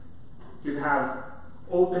convictions, to have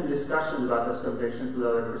open discussions about those convictions with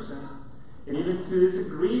other Christians, and even to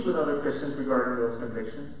disagree with other Christians regarding those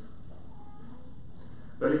convictions.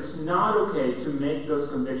 But it's not okay to make those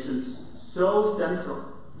convictions so central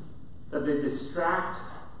that they distract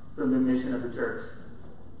from the mission of the church.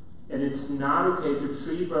 And it's not okay to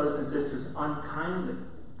treat brothers and sisters unkindly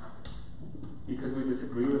because we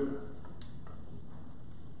disagree with them.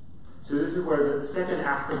 So this is where the second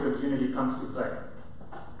aspect of unity comes to play.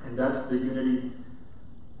 And that's the unity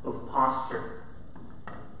of posture.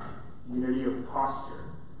 Unity of posture.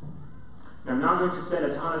 Now, I'm not going to spend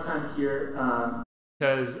a ton of time here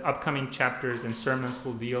because upcoming chapters and sermons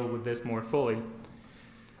will deal with this more fully.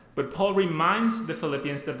 But Paul reminds the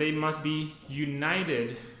Philippians that they must be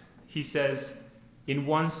united, he says, in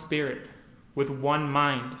one spirit, with one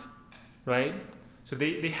mind, right? So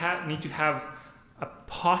they need to have a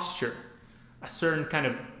posture, a certain kind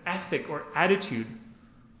of ethic or attitude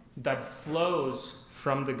that flows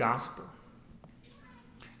from the gospel.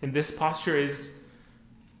 And this posture is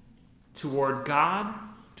toward God,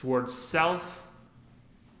 toward self,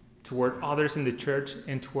 toward others in the church,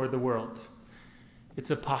 and toward the world. It's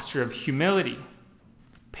a posture of humility,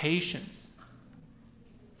 patience,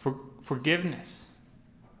 forgiveness,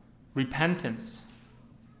 repentance,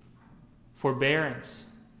 forbearance,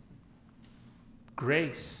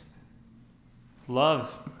 grace,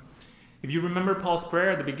 love. If you remember Paul's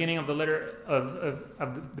prayer at the beginning of the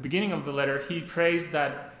letter, he prays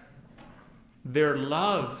that their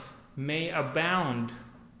love may abound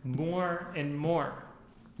more and more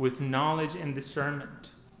with knowledge and discernment.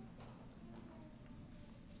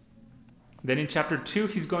 Then in chapter 2,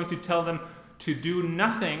 he's going to tell them to do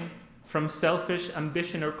nothing from selfish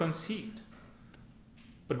ambition or conceit,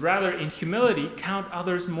 but rather in humility count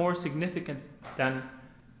others more significant than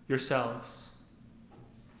yourselves.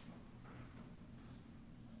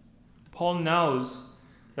 Paul knows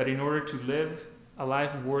that in order to live a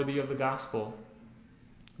life worthy of the gospel,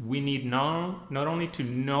 we need not only to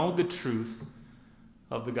know the truth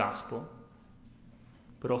of the gospel,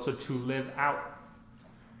 but also to live out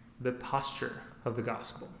the posture of the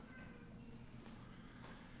gospel.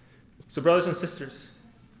 So, brothers and sisters,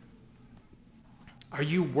 are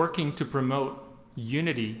you working to promote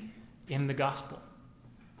unity in the gospel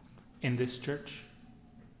in this church?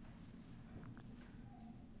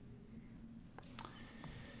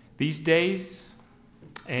 These days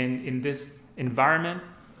and in this environment,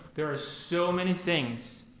 there are so many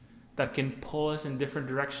things that can pull us in different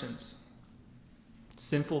directions.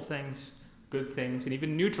 Sinful things, good things, and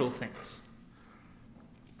even neutral things.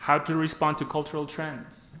 How to respond to cultural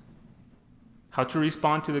trends. How to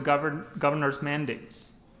respond to the governor's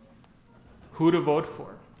mandates. Who to vote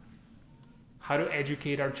for. How to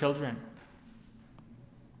educate our children.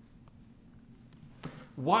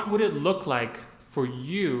 What would it look like for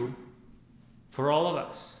you, for all of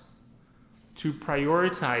us, to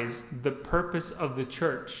prioritize the purpose of the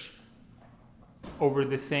church over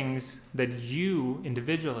the things that you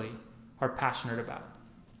individually are passionate about,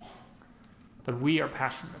 that we are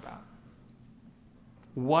passionate about?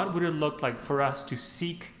 What would it look like for us to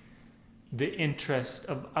seek the interest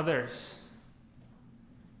of others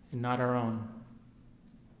and not our own?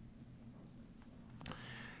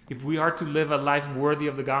 If we are to live a life worthy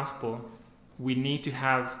of the gospel, we need to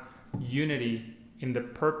have unity in the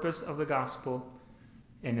purpose of the gospel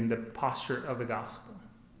and in the posture of the gospel.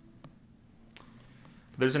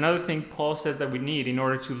 There's another thing Paul says that we need in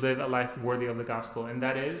order to live a life worthy of the gospel, and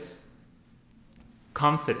that is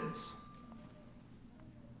confidence.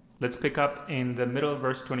 Let's pick up in the middle of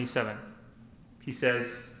verse 27. He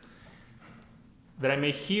says, that I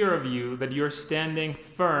may hear of you that you're standing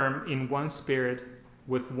firm in one spirit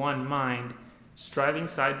with one mind, striving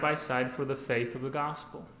side by side for the faith of the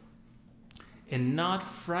gospel, and not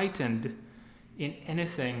frightened in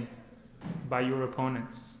anything by your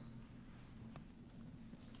opponents.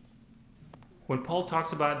 When Paul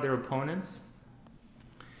talks about their opponents,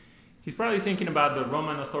 he's probably thinking about the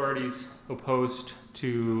Roman authorities opposed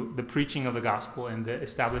to the preaching of the gospel and the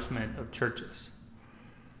establishment of churches.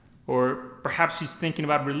 Or perhaps he's thinking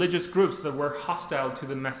about religious groups that were hostile to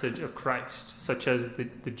the message of Christ, such as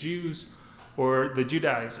the Jews or the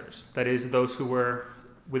Judaizers, that is, those who were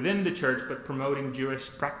within the church but promoting Jewish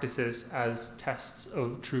practices as tests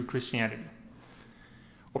of true Christianity.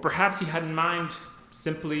 Or perhaps he had in mind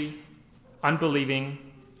simply unbelieving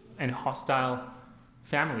and hostile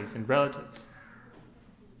families and relatives.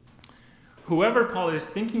 Whoever Paul is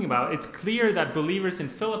thinking about, it's clear that believers in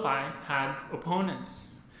Philippi had opponents,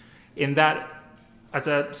 in that as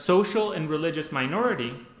a social and religious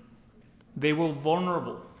minority, they were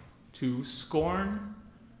vulnerable to scorn,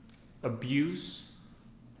 abuse,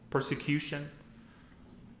 persecution,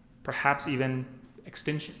 perhaps even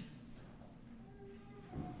extinction.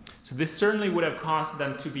 So this certainly would have caused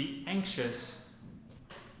them to be anxious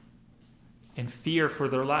and fear for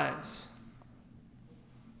their lives.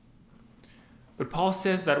 But Paul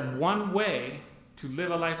says that one way to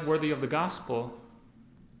live a life worthy of the gospel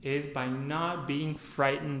is by not being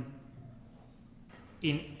frightened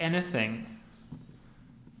in anything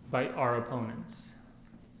by our opponents.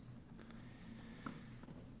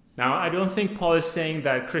 Now, I don't think Paul is saying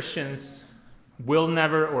that Christians will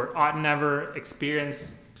never or ought never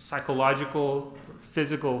experience psychological,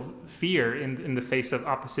 physical fear in the face of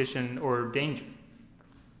opposition or danger.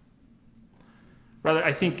 Rather,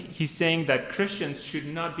 I think he's saying that Christians should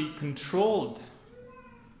not be controlled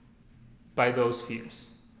by those fears,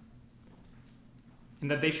 and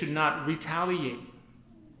that they should not retaliate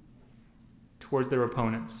towards their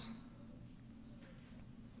opponents.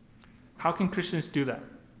 How can Christians do that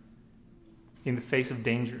in the face of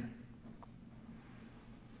danger?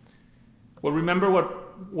 Well, remember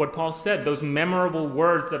what Paul said, those memorable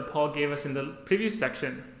words that Paul gave us in the previous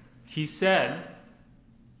section. He said,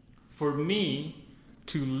 "For me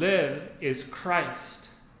to live is Christ,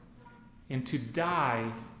 and to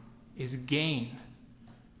die is gain."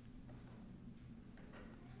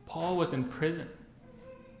 Paul was in prison.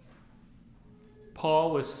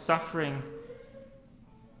 Paul was suffering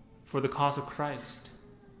for the cause of Christ.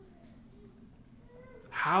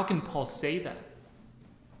 How can Paul say that?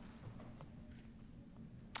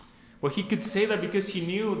 Well, he could say that because he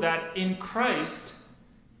knew that in Christ,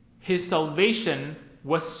 his salvation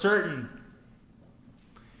was certain.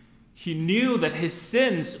 He knew that his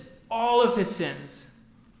sins, all of his sins,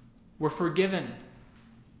 were forgiven.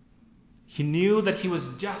 He knew that he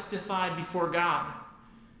was justified before God,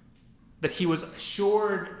 that he was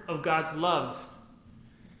assured of God's love.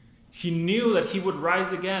 He knew that he would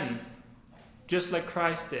rise again, just like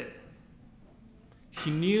Christ did. He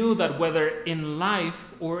knew that whether in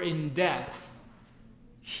life or in death,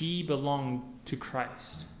 he belonged to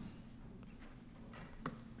Christ.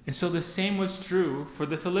 And so the same was true for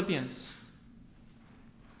the Philippians.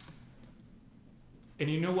 And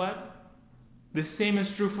you know what? The same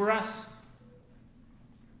is true for us.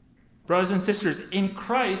 Brothers and sisters, in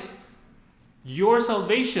Christ, your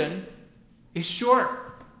salvation is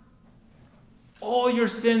sure. All your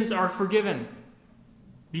sins are forgiven.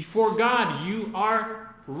 Before God, you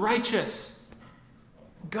are righteous.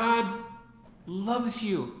 God loves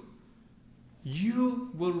you.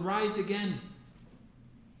 You will rise again,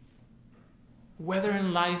 whether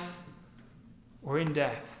in life or in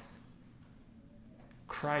death.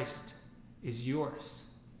 Christ is yours.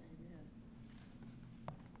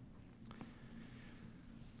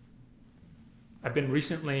 I've been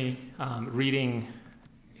recently reading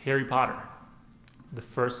Harry Potter, the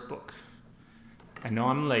first book. I know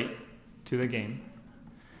I'm late to the game,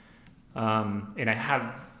 and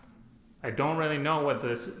I don't really know what the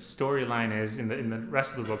storyline is in the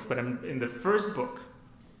rest of the books, but I'm in the first book.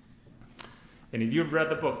 And if you've read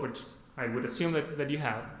the book, which I would assume that you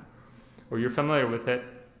have, or you're familiar with it,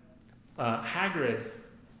 Hagrid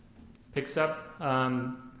picks up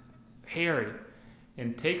Harry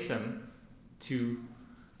and takes him to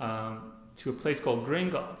a place called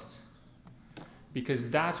Gringotts,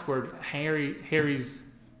 because that's where Harry's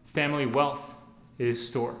family wealth is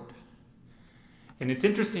stored. And it's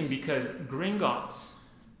interesting because Gringotts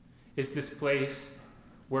is this place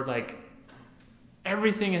where like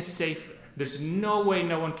everything is safe. There's no way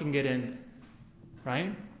no one can get in,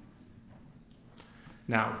 right?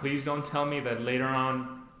 Now, please don't tell me that later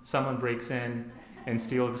on someone breaks in and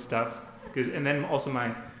steals the stuff, and then also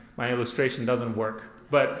my illustration doesn't work.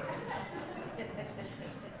 But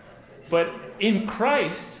in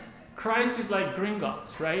Christ is like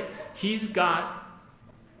Gringotts, right? He's got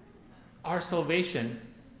our salvation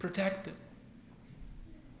protected.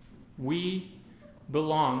 We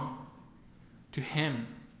belong to him.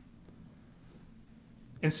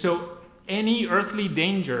 And so any earthly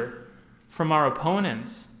danger from our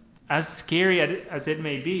opponents, as scary as it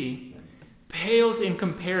may be, pales in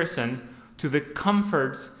comparison to the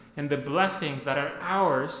comforts and the blessings that are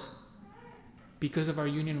ours because of our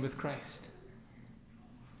union with Christ.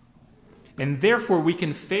 And therefore, we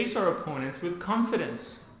can face our opponents with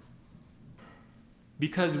confidence,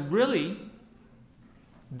 because really,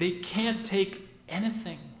 they can't take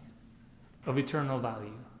anything of eternal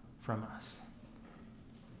value from us.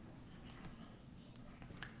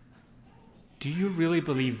 Do you really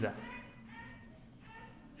believe that?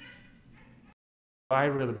 I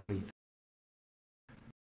really believe that.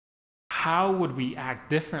 How would we act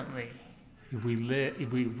differently if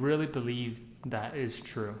we really believe that is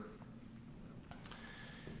true?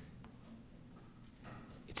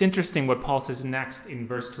 It's It's interesting what Paul says next in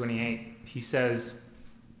verse 28. He says,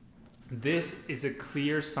 "This is a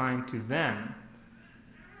clear sign to them,"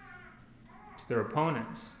 to their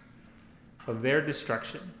opponents, "of their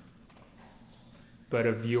destruction, but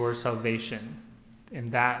of your salvation,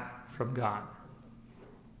 and that from God."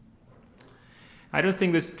 I don't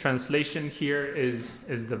think this translation here is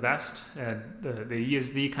the best. The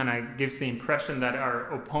ESV kind of gives the impression that our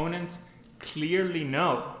opponents clearly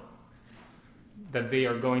know that they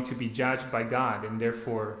are going to be judged by God and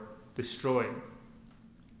therefore destroyed.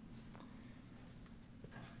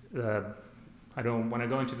 I don't want to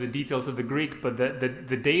go into the details of the Greek, but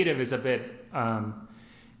the dative is a bit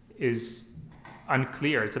is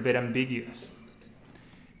unclear. It's a bit ambiguous.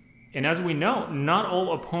 And as we know, not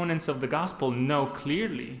all opponents of the gospel know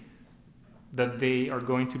clearly that they are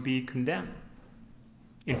going to be condemned.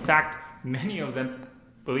 In fact, many of them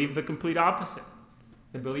believe the complete opposite.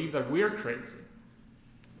 They believe that we're crazy,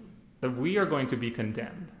 that we are going to be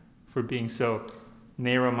condemned for being so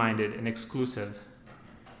narrow-minded and exclusive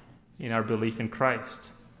in our belief in Christ.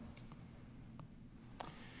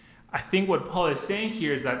 I think what Paul is saying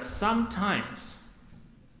here is that sometimes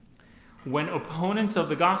when opponents of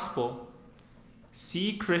the gospel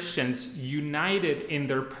see Christians united in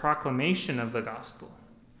their proclamation of the gospel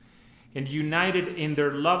and united in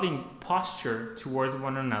their loving posture towards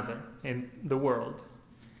one another in the world,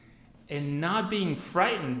 and not being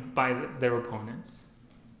frightened by their opponents,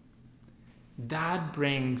 that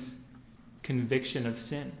brings conviction of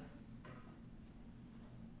sin.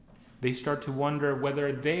 They start to wonder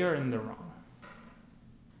whether they are in the wrong,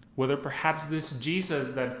 whether perhaps this Jesus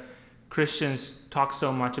that Christians talk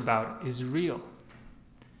so much about is real,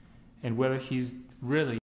 and whether he's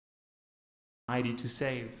really mighty to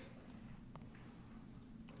save.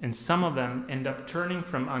 And some of them end up turning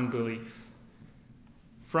from unbelief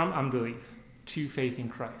to faith in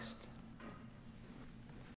Christ.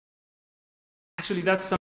 Actually, that's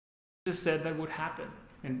something Jesus said that would happen,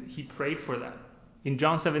 and he prayed for that. In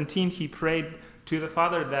John 17, he prayed to the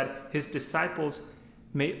Father that his disciples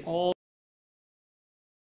may all,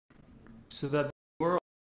 so that the world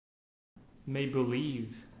may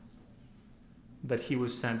believe that he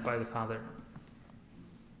was sent by the Father.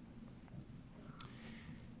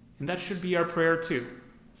 And that should be our prayer too,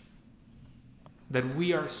 that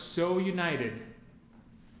we are so united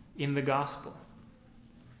in the gospel,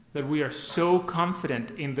 that we are so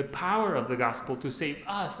confident in the power of the gospel to save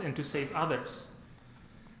us and to save others,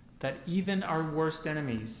 that even our worst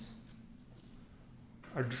enemies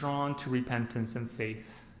are drawn to repentance and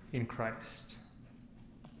faith in Christ.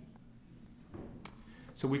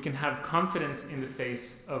 So we can have confidence in the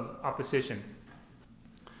face of opposition.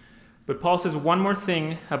 But Paul says one more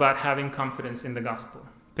thing about having confidence in the gospel.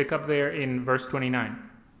 Pick up there in verse 29.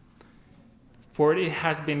 "For it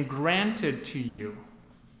has been granted to you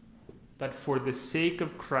that for the sake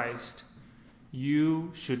of Christ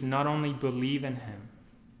you should not only believe in him,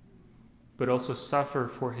 but also suffer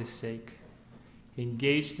for his sake,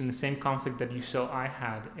 engaged in the same conflict that you saw I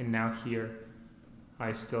had, and now here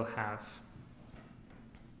I still have."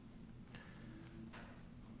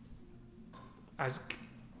 As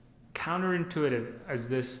counterintuitive as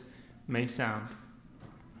this may sound,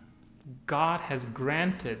 God has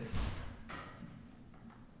granted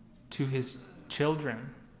to his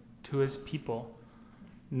children, to his people,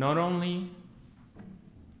 not only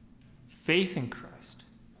faith in Christ,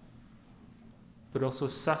 but also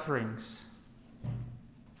sufferings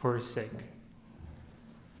for his sake.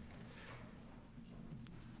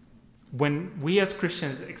 When we as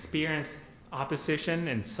Christians experience opposition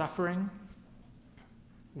and suffering,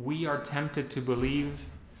 we are tempted to believe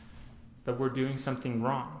that we're doing something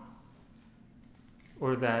wrong,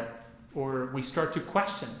 or we start to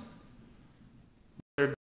question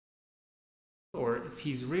whether, or if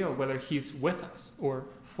he's real, whether he's with us or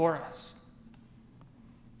for us.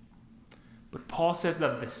 But Paul says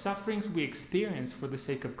that the sufferings we experience for the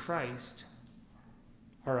sake of Christ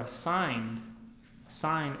are a sign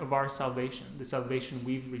of our salvation, the salvation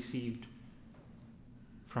we've received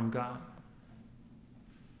from God.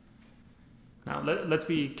 Now, let's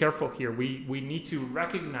be careful here. We need to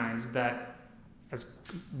recognize that as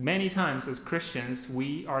many times as Christians,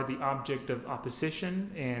 we are the object of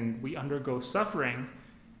opposition and we undergo suffering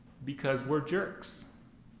because we're jerks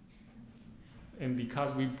and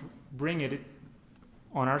because we bring it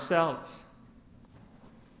on ourselves.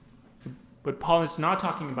 But Paul is not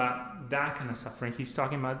talking about that kind of suffering. He's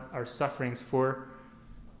talking about our sufferings for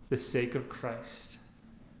the sake of Christ.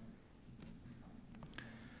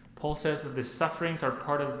 Paul says that the sufferings are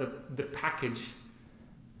part of the package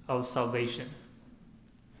of salvation.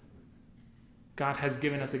 God has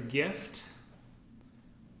given us a gift,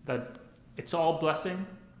 that it's all blessing,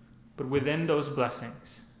 but within those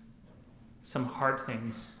blessings, some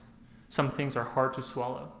things are hard to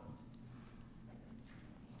swallow.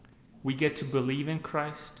 We get to believe in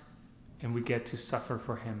Christ, and we get to suffer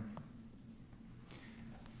for him.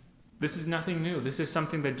 This is nothing new. This is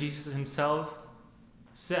something that Jesus himself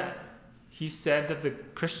said. He said that the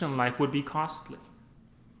Christian life would be costly.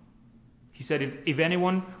 He said, if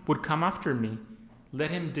anyone would come after me, let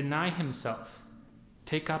him deny himself,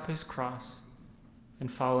 take up his cross, and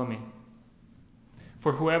follow me.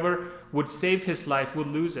 For whoever would save his life will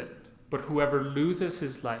lose it, but whoever loses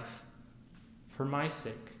his life for my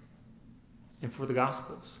sake and for the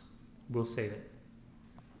gospel's will save it.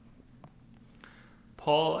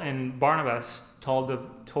 Paul and Barnabas told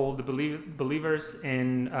the believers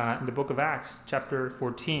in the book of Acts, chapter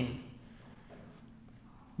 14,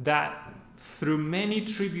 that through many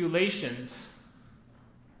tribulations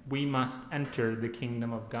we must enter the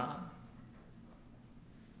kingdom of God.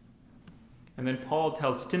 And then Paul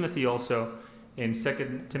tells Timothy also in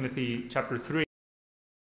 2 Timothy chapter 3,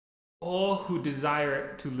 all who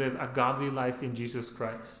desire to live a godly life in Jesus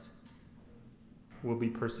Christ will be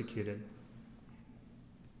persecuted.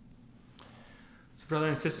 So, brother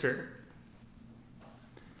and sister,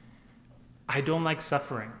 I don't like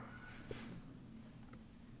suffering.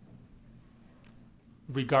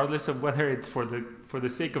 Regardless of whether it's for the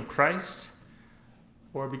sake of Christ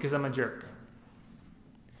or because I'm a jerk.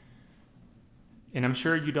 And I'm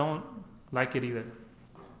sure you don't like it either.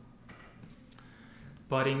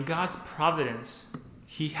 But in God's providence,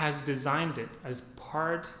 he has designed it as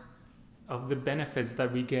part of the benefits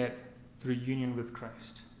that we get through union with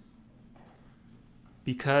Christ.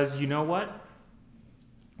 Because you know what?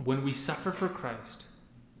 When we suffer for Christ,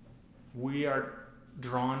 we are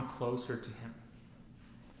drawn closer to him.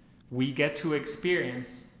 We get to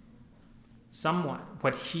experience somewhat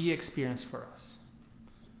what he experienced for us.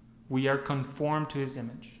 We are conformed to his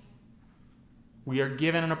image. We are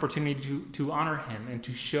given an opportunity to honor him and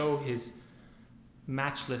to show his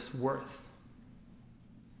matchless worth.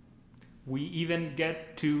 We even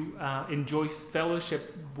get to enjoy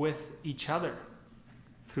fellowship with each other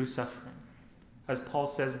through suffering. As Paul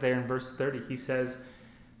says there in verse 30, he says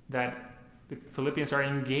that the Philippians are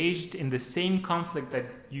engaged in the same conflict that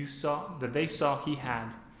they saw he had,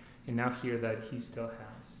 and now hear that he still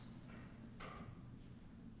has.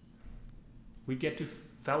 We get to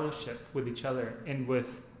fellowship with each other and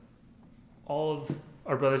with all of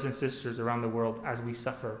our brothers and sisters around the world as we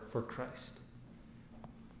suffer for Christ.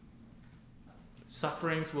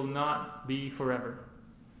 Sufferings will not be forever.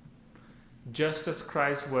 Just as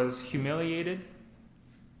Christ was humiliated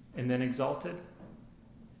and then exalted,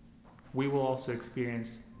 we will also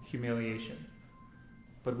experience humiliation,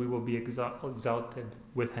 but we will be exalted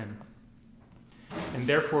with him. And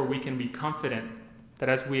therefore we can be confident that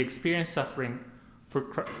as we experience suffering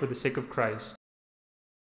for the sake of Christ,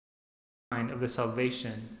 of the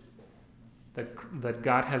salvation that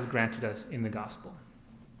God has granted us in the gospel.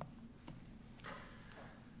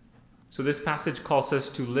 So this passage calls us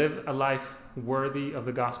to live a life worthy of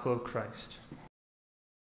the gospel of Christ.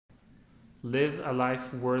 Live a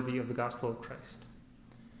life worthy of the gospel of Christ.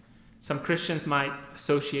 Some Christians might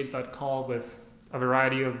associate that call with a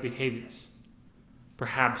variety of behaviors.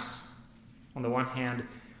 Perhaps, on the one hand,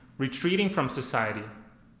 retreating from society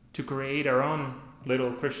to create our own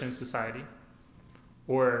little Christian society,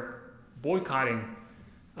 or boycotting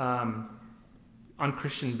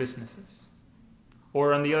unchristian businesses.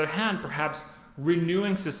 Or on the other hand, perhaps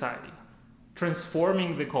renewing society,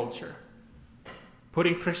 transforming the culture,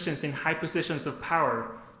 putting Christians in high positions of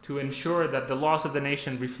power to ensure that the laws of the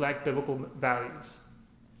nation reflect biblical values.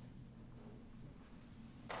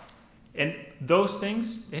 And those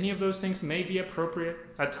things, any of those things, may be appropriate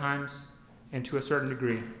at times and to a certain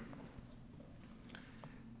degree.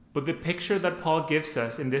 But the picture that Paul gives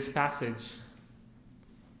us in this passage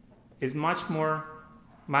is much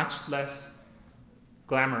less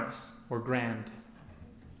glamorous or grand.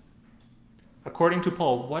 According to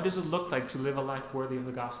Paul, what does it look like to live a life worthy of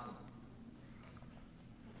the gospel?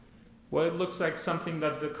 Well, it looks like something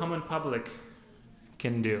that the common public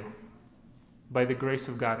can do by the grace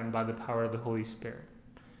of God and by the power of the Holy Spirit.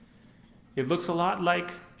 It looks a lot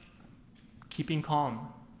like keeping calm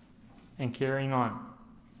and carrying on.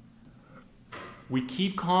 We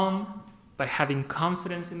keep calm by having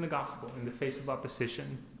confidence in the gospel in the face of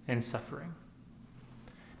opposition and suffering.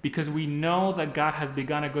 Because we know that God has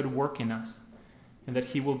begun a good work in us and that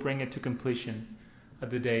he will bring it to completion at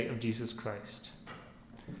the day of Jesus Christ.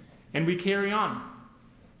 And we carry on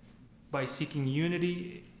by seeking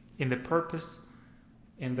unity in the purpose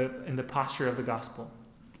in the posture of the gospel,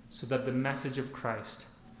 so that the message of Christ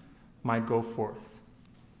might go forth.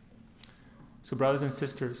 So brothers and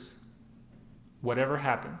sisters, whatever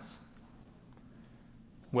happens,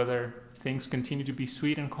 whether things continue to be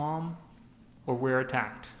sweet and calm or we're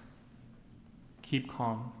attacked, keep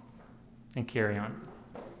calm and carry on.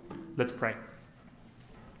 Let's pray.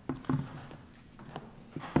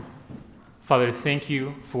 Father, thank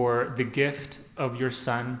you for the gift of your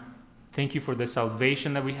Son. Thank you for the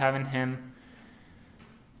salvation that we have in him,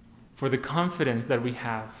 for the confidence that we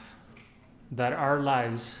have that our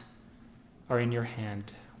lives are in your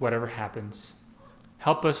hand, whatever happens.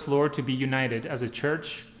 Help us, Lord, to be united as a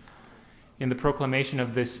church in the proclamation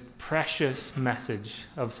of this precious message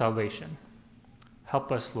of salvation.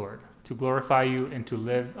 Help us, Lord, to glorify you and to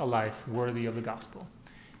live a life worthy of the gospel.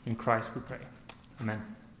 In Christ we pray. Amen.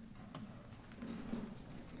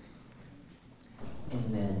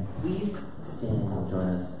 Amen. Please stand and join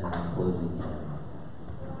us in our closing hymn.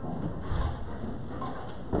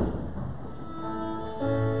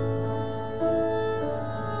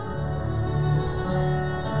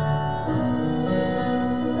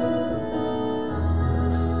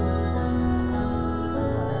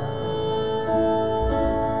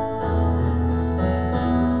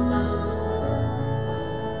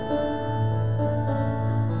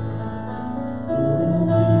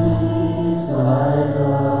 Like a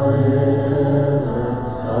river,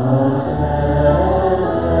 a tender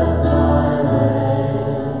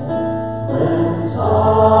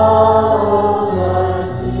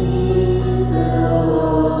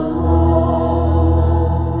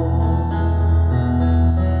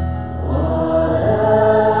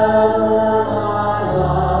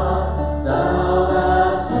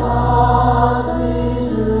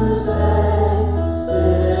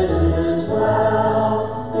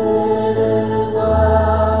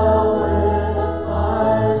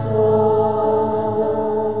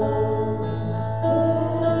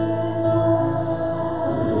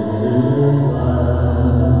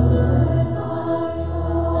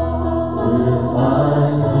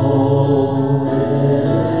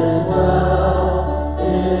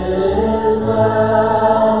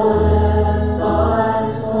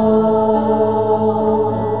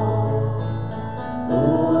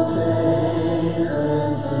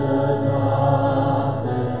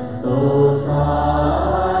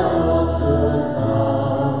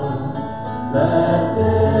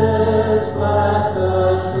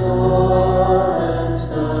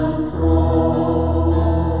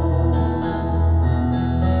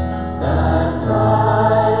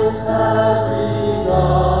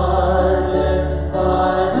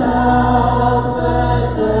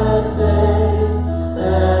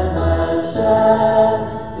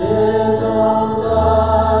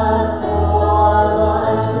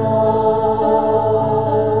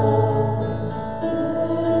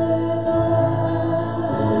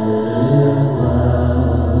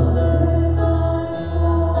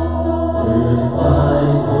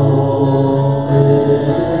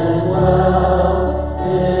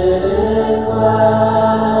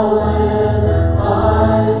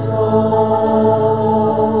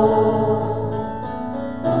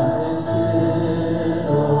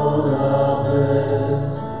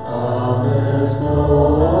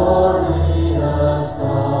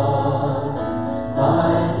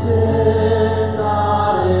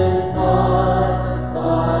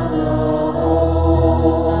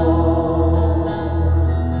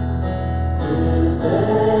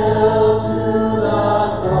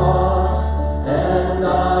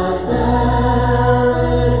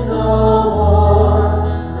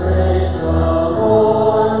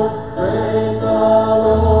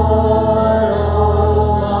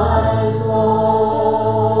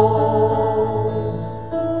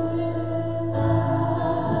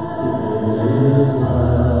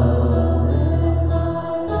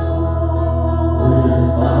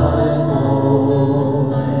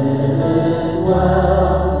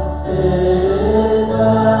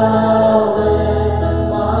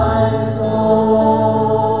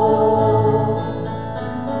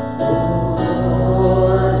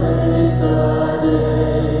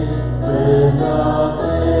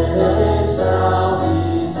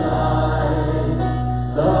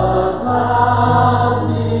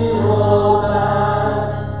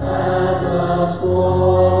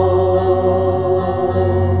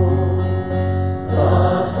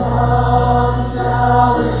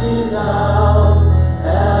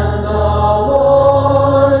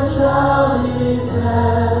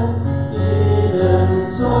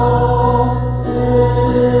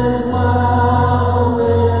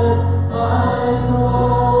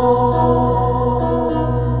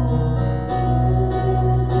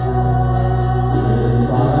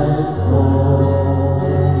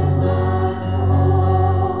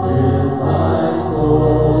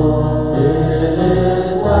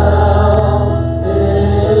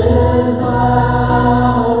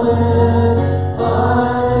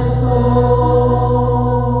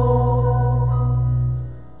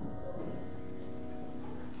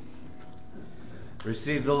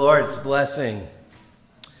blessing.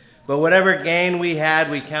 But whatever gain we had,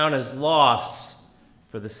 we count as loss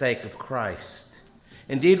for the sake of Christ.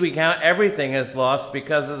 Indeed, we count everything as loss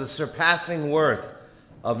because of the surpassing worth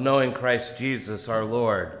of knowing Christ Jesus our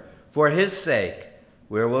Lord. For his sake,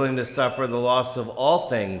 we are willing to suffer the loss of all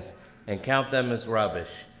things and count them as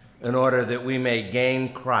rubbish, in order that we may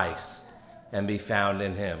gain Christ and be found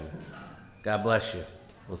in him. God bless you.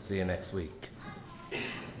 We'll see you next week.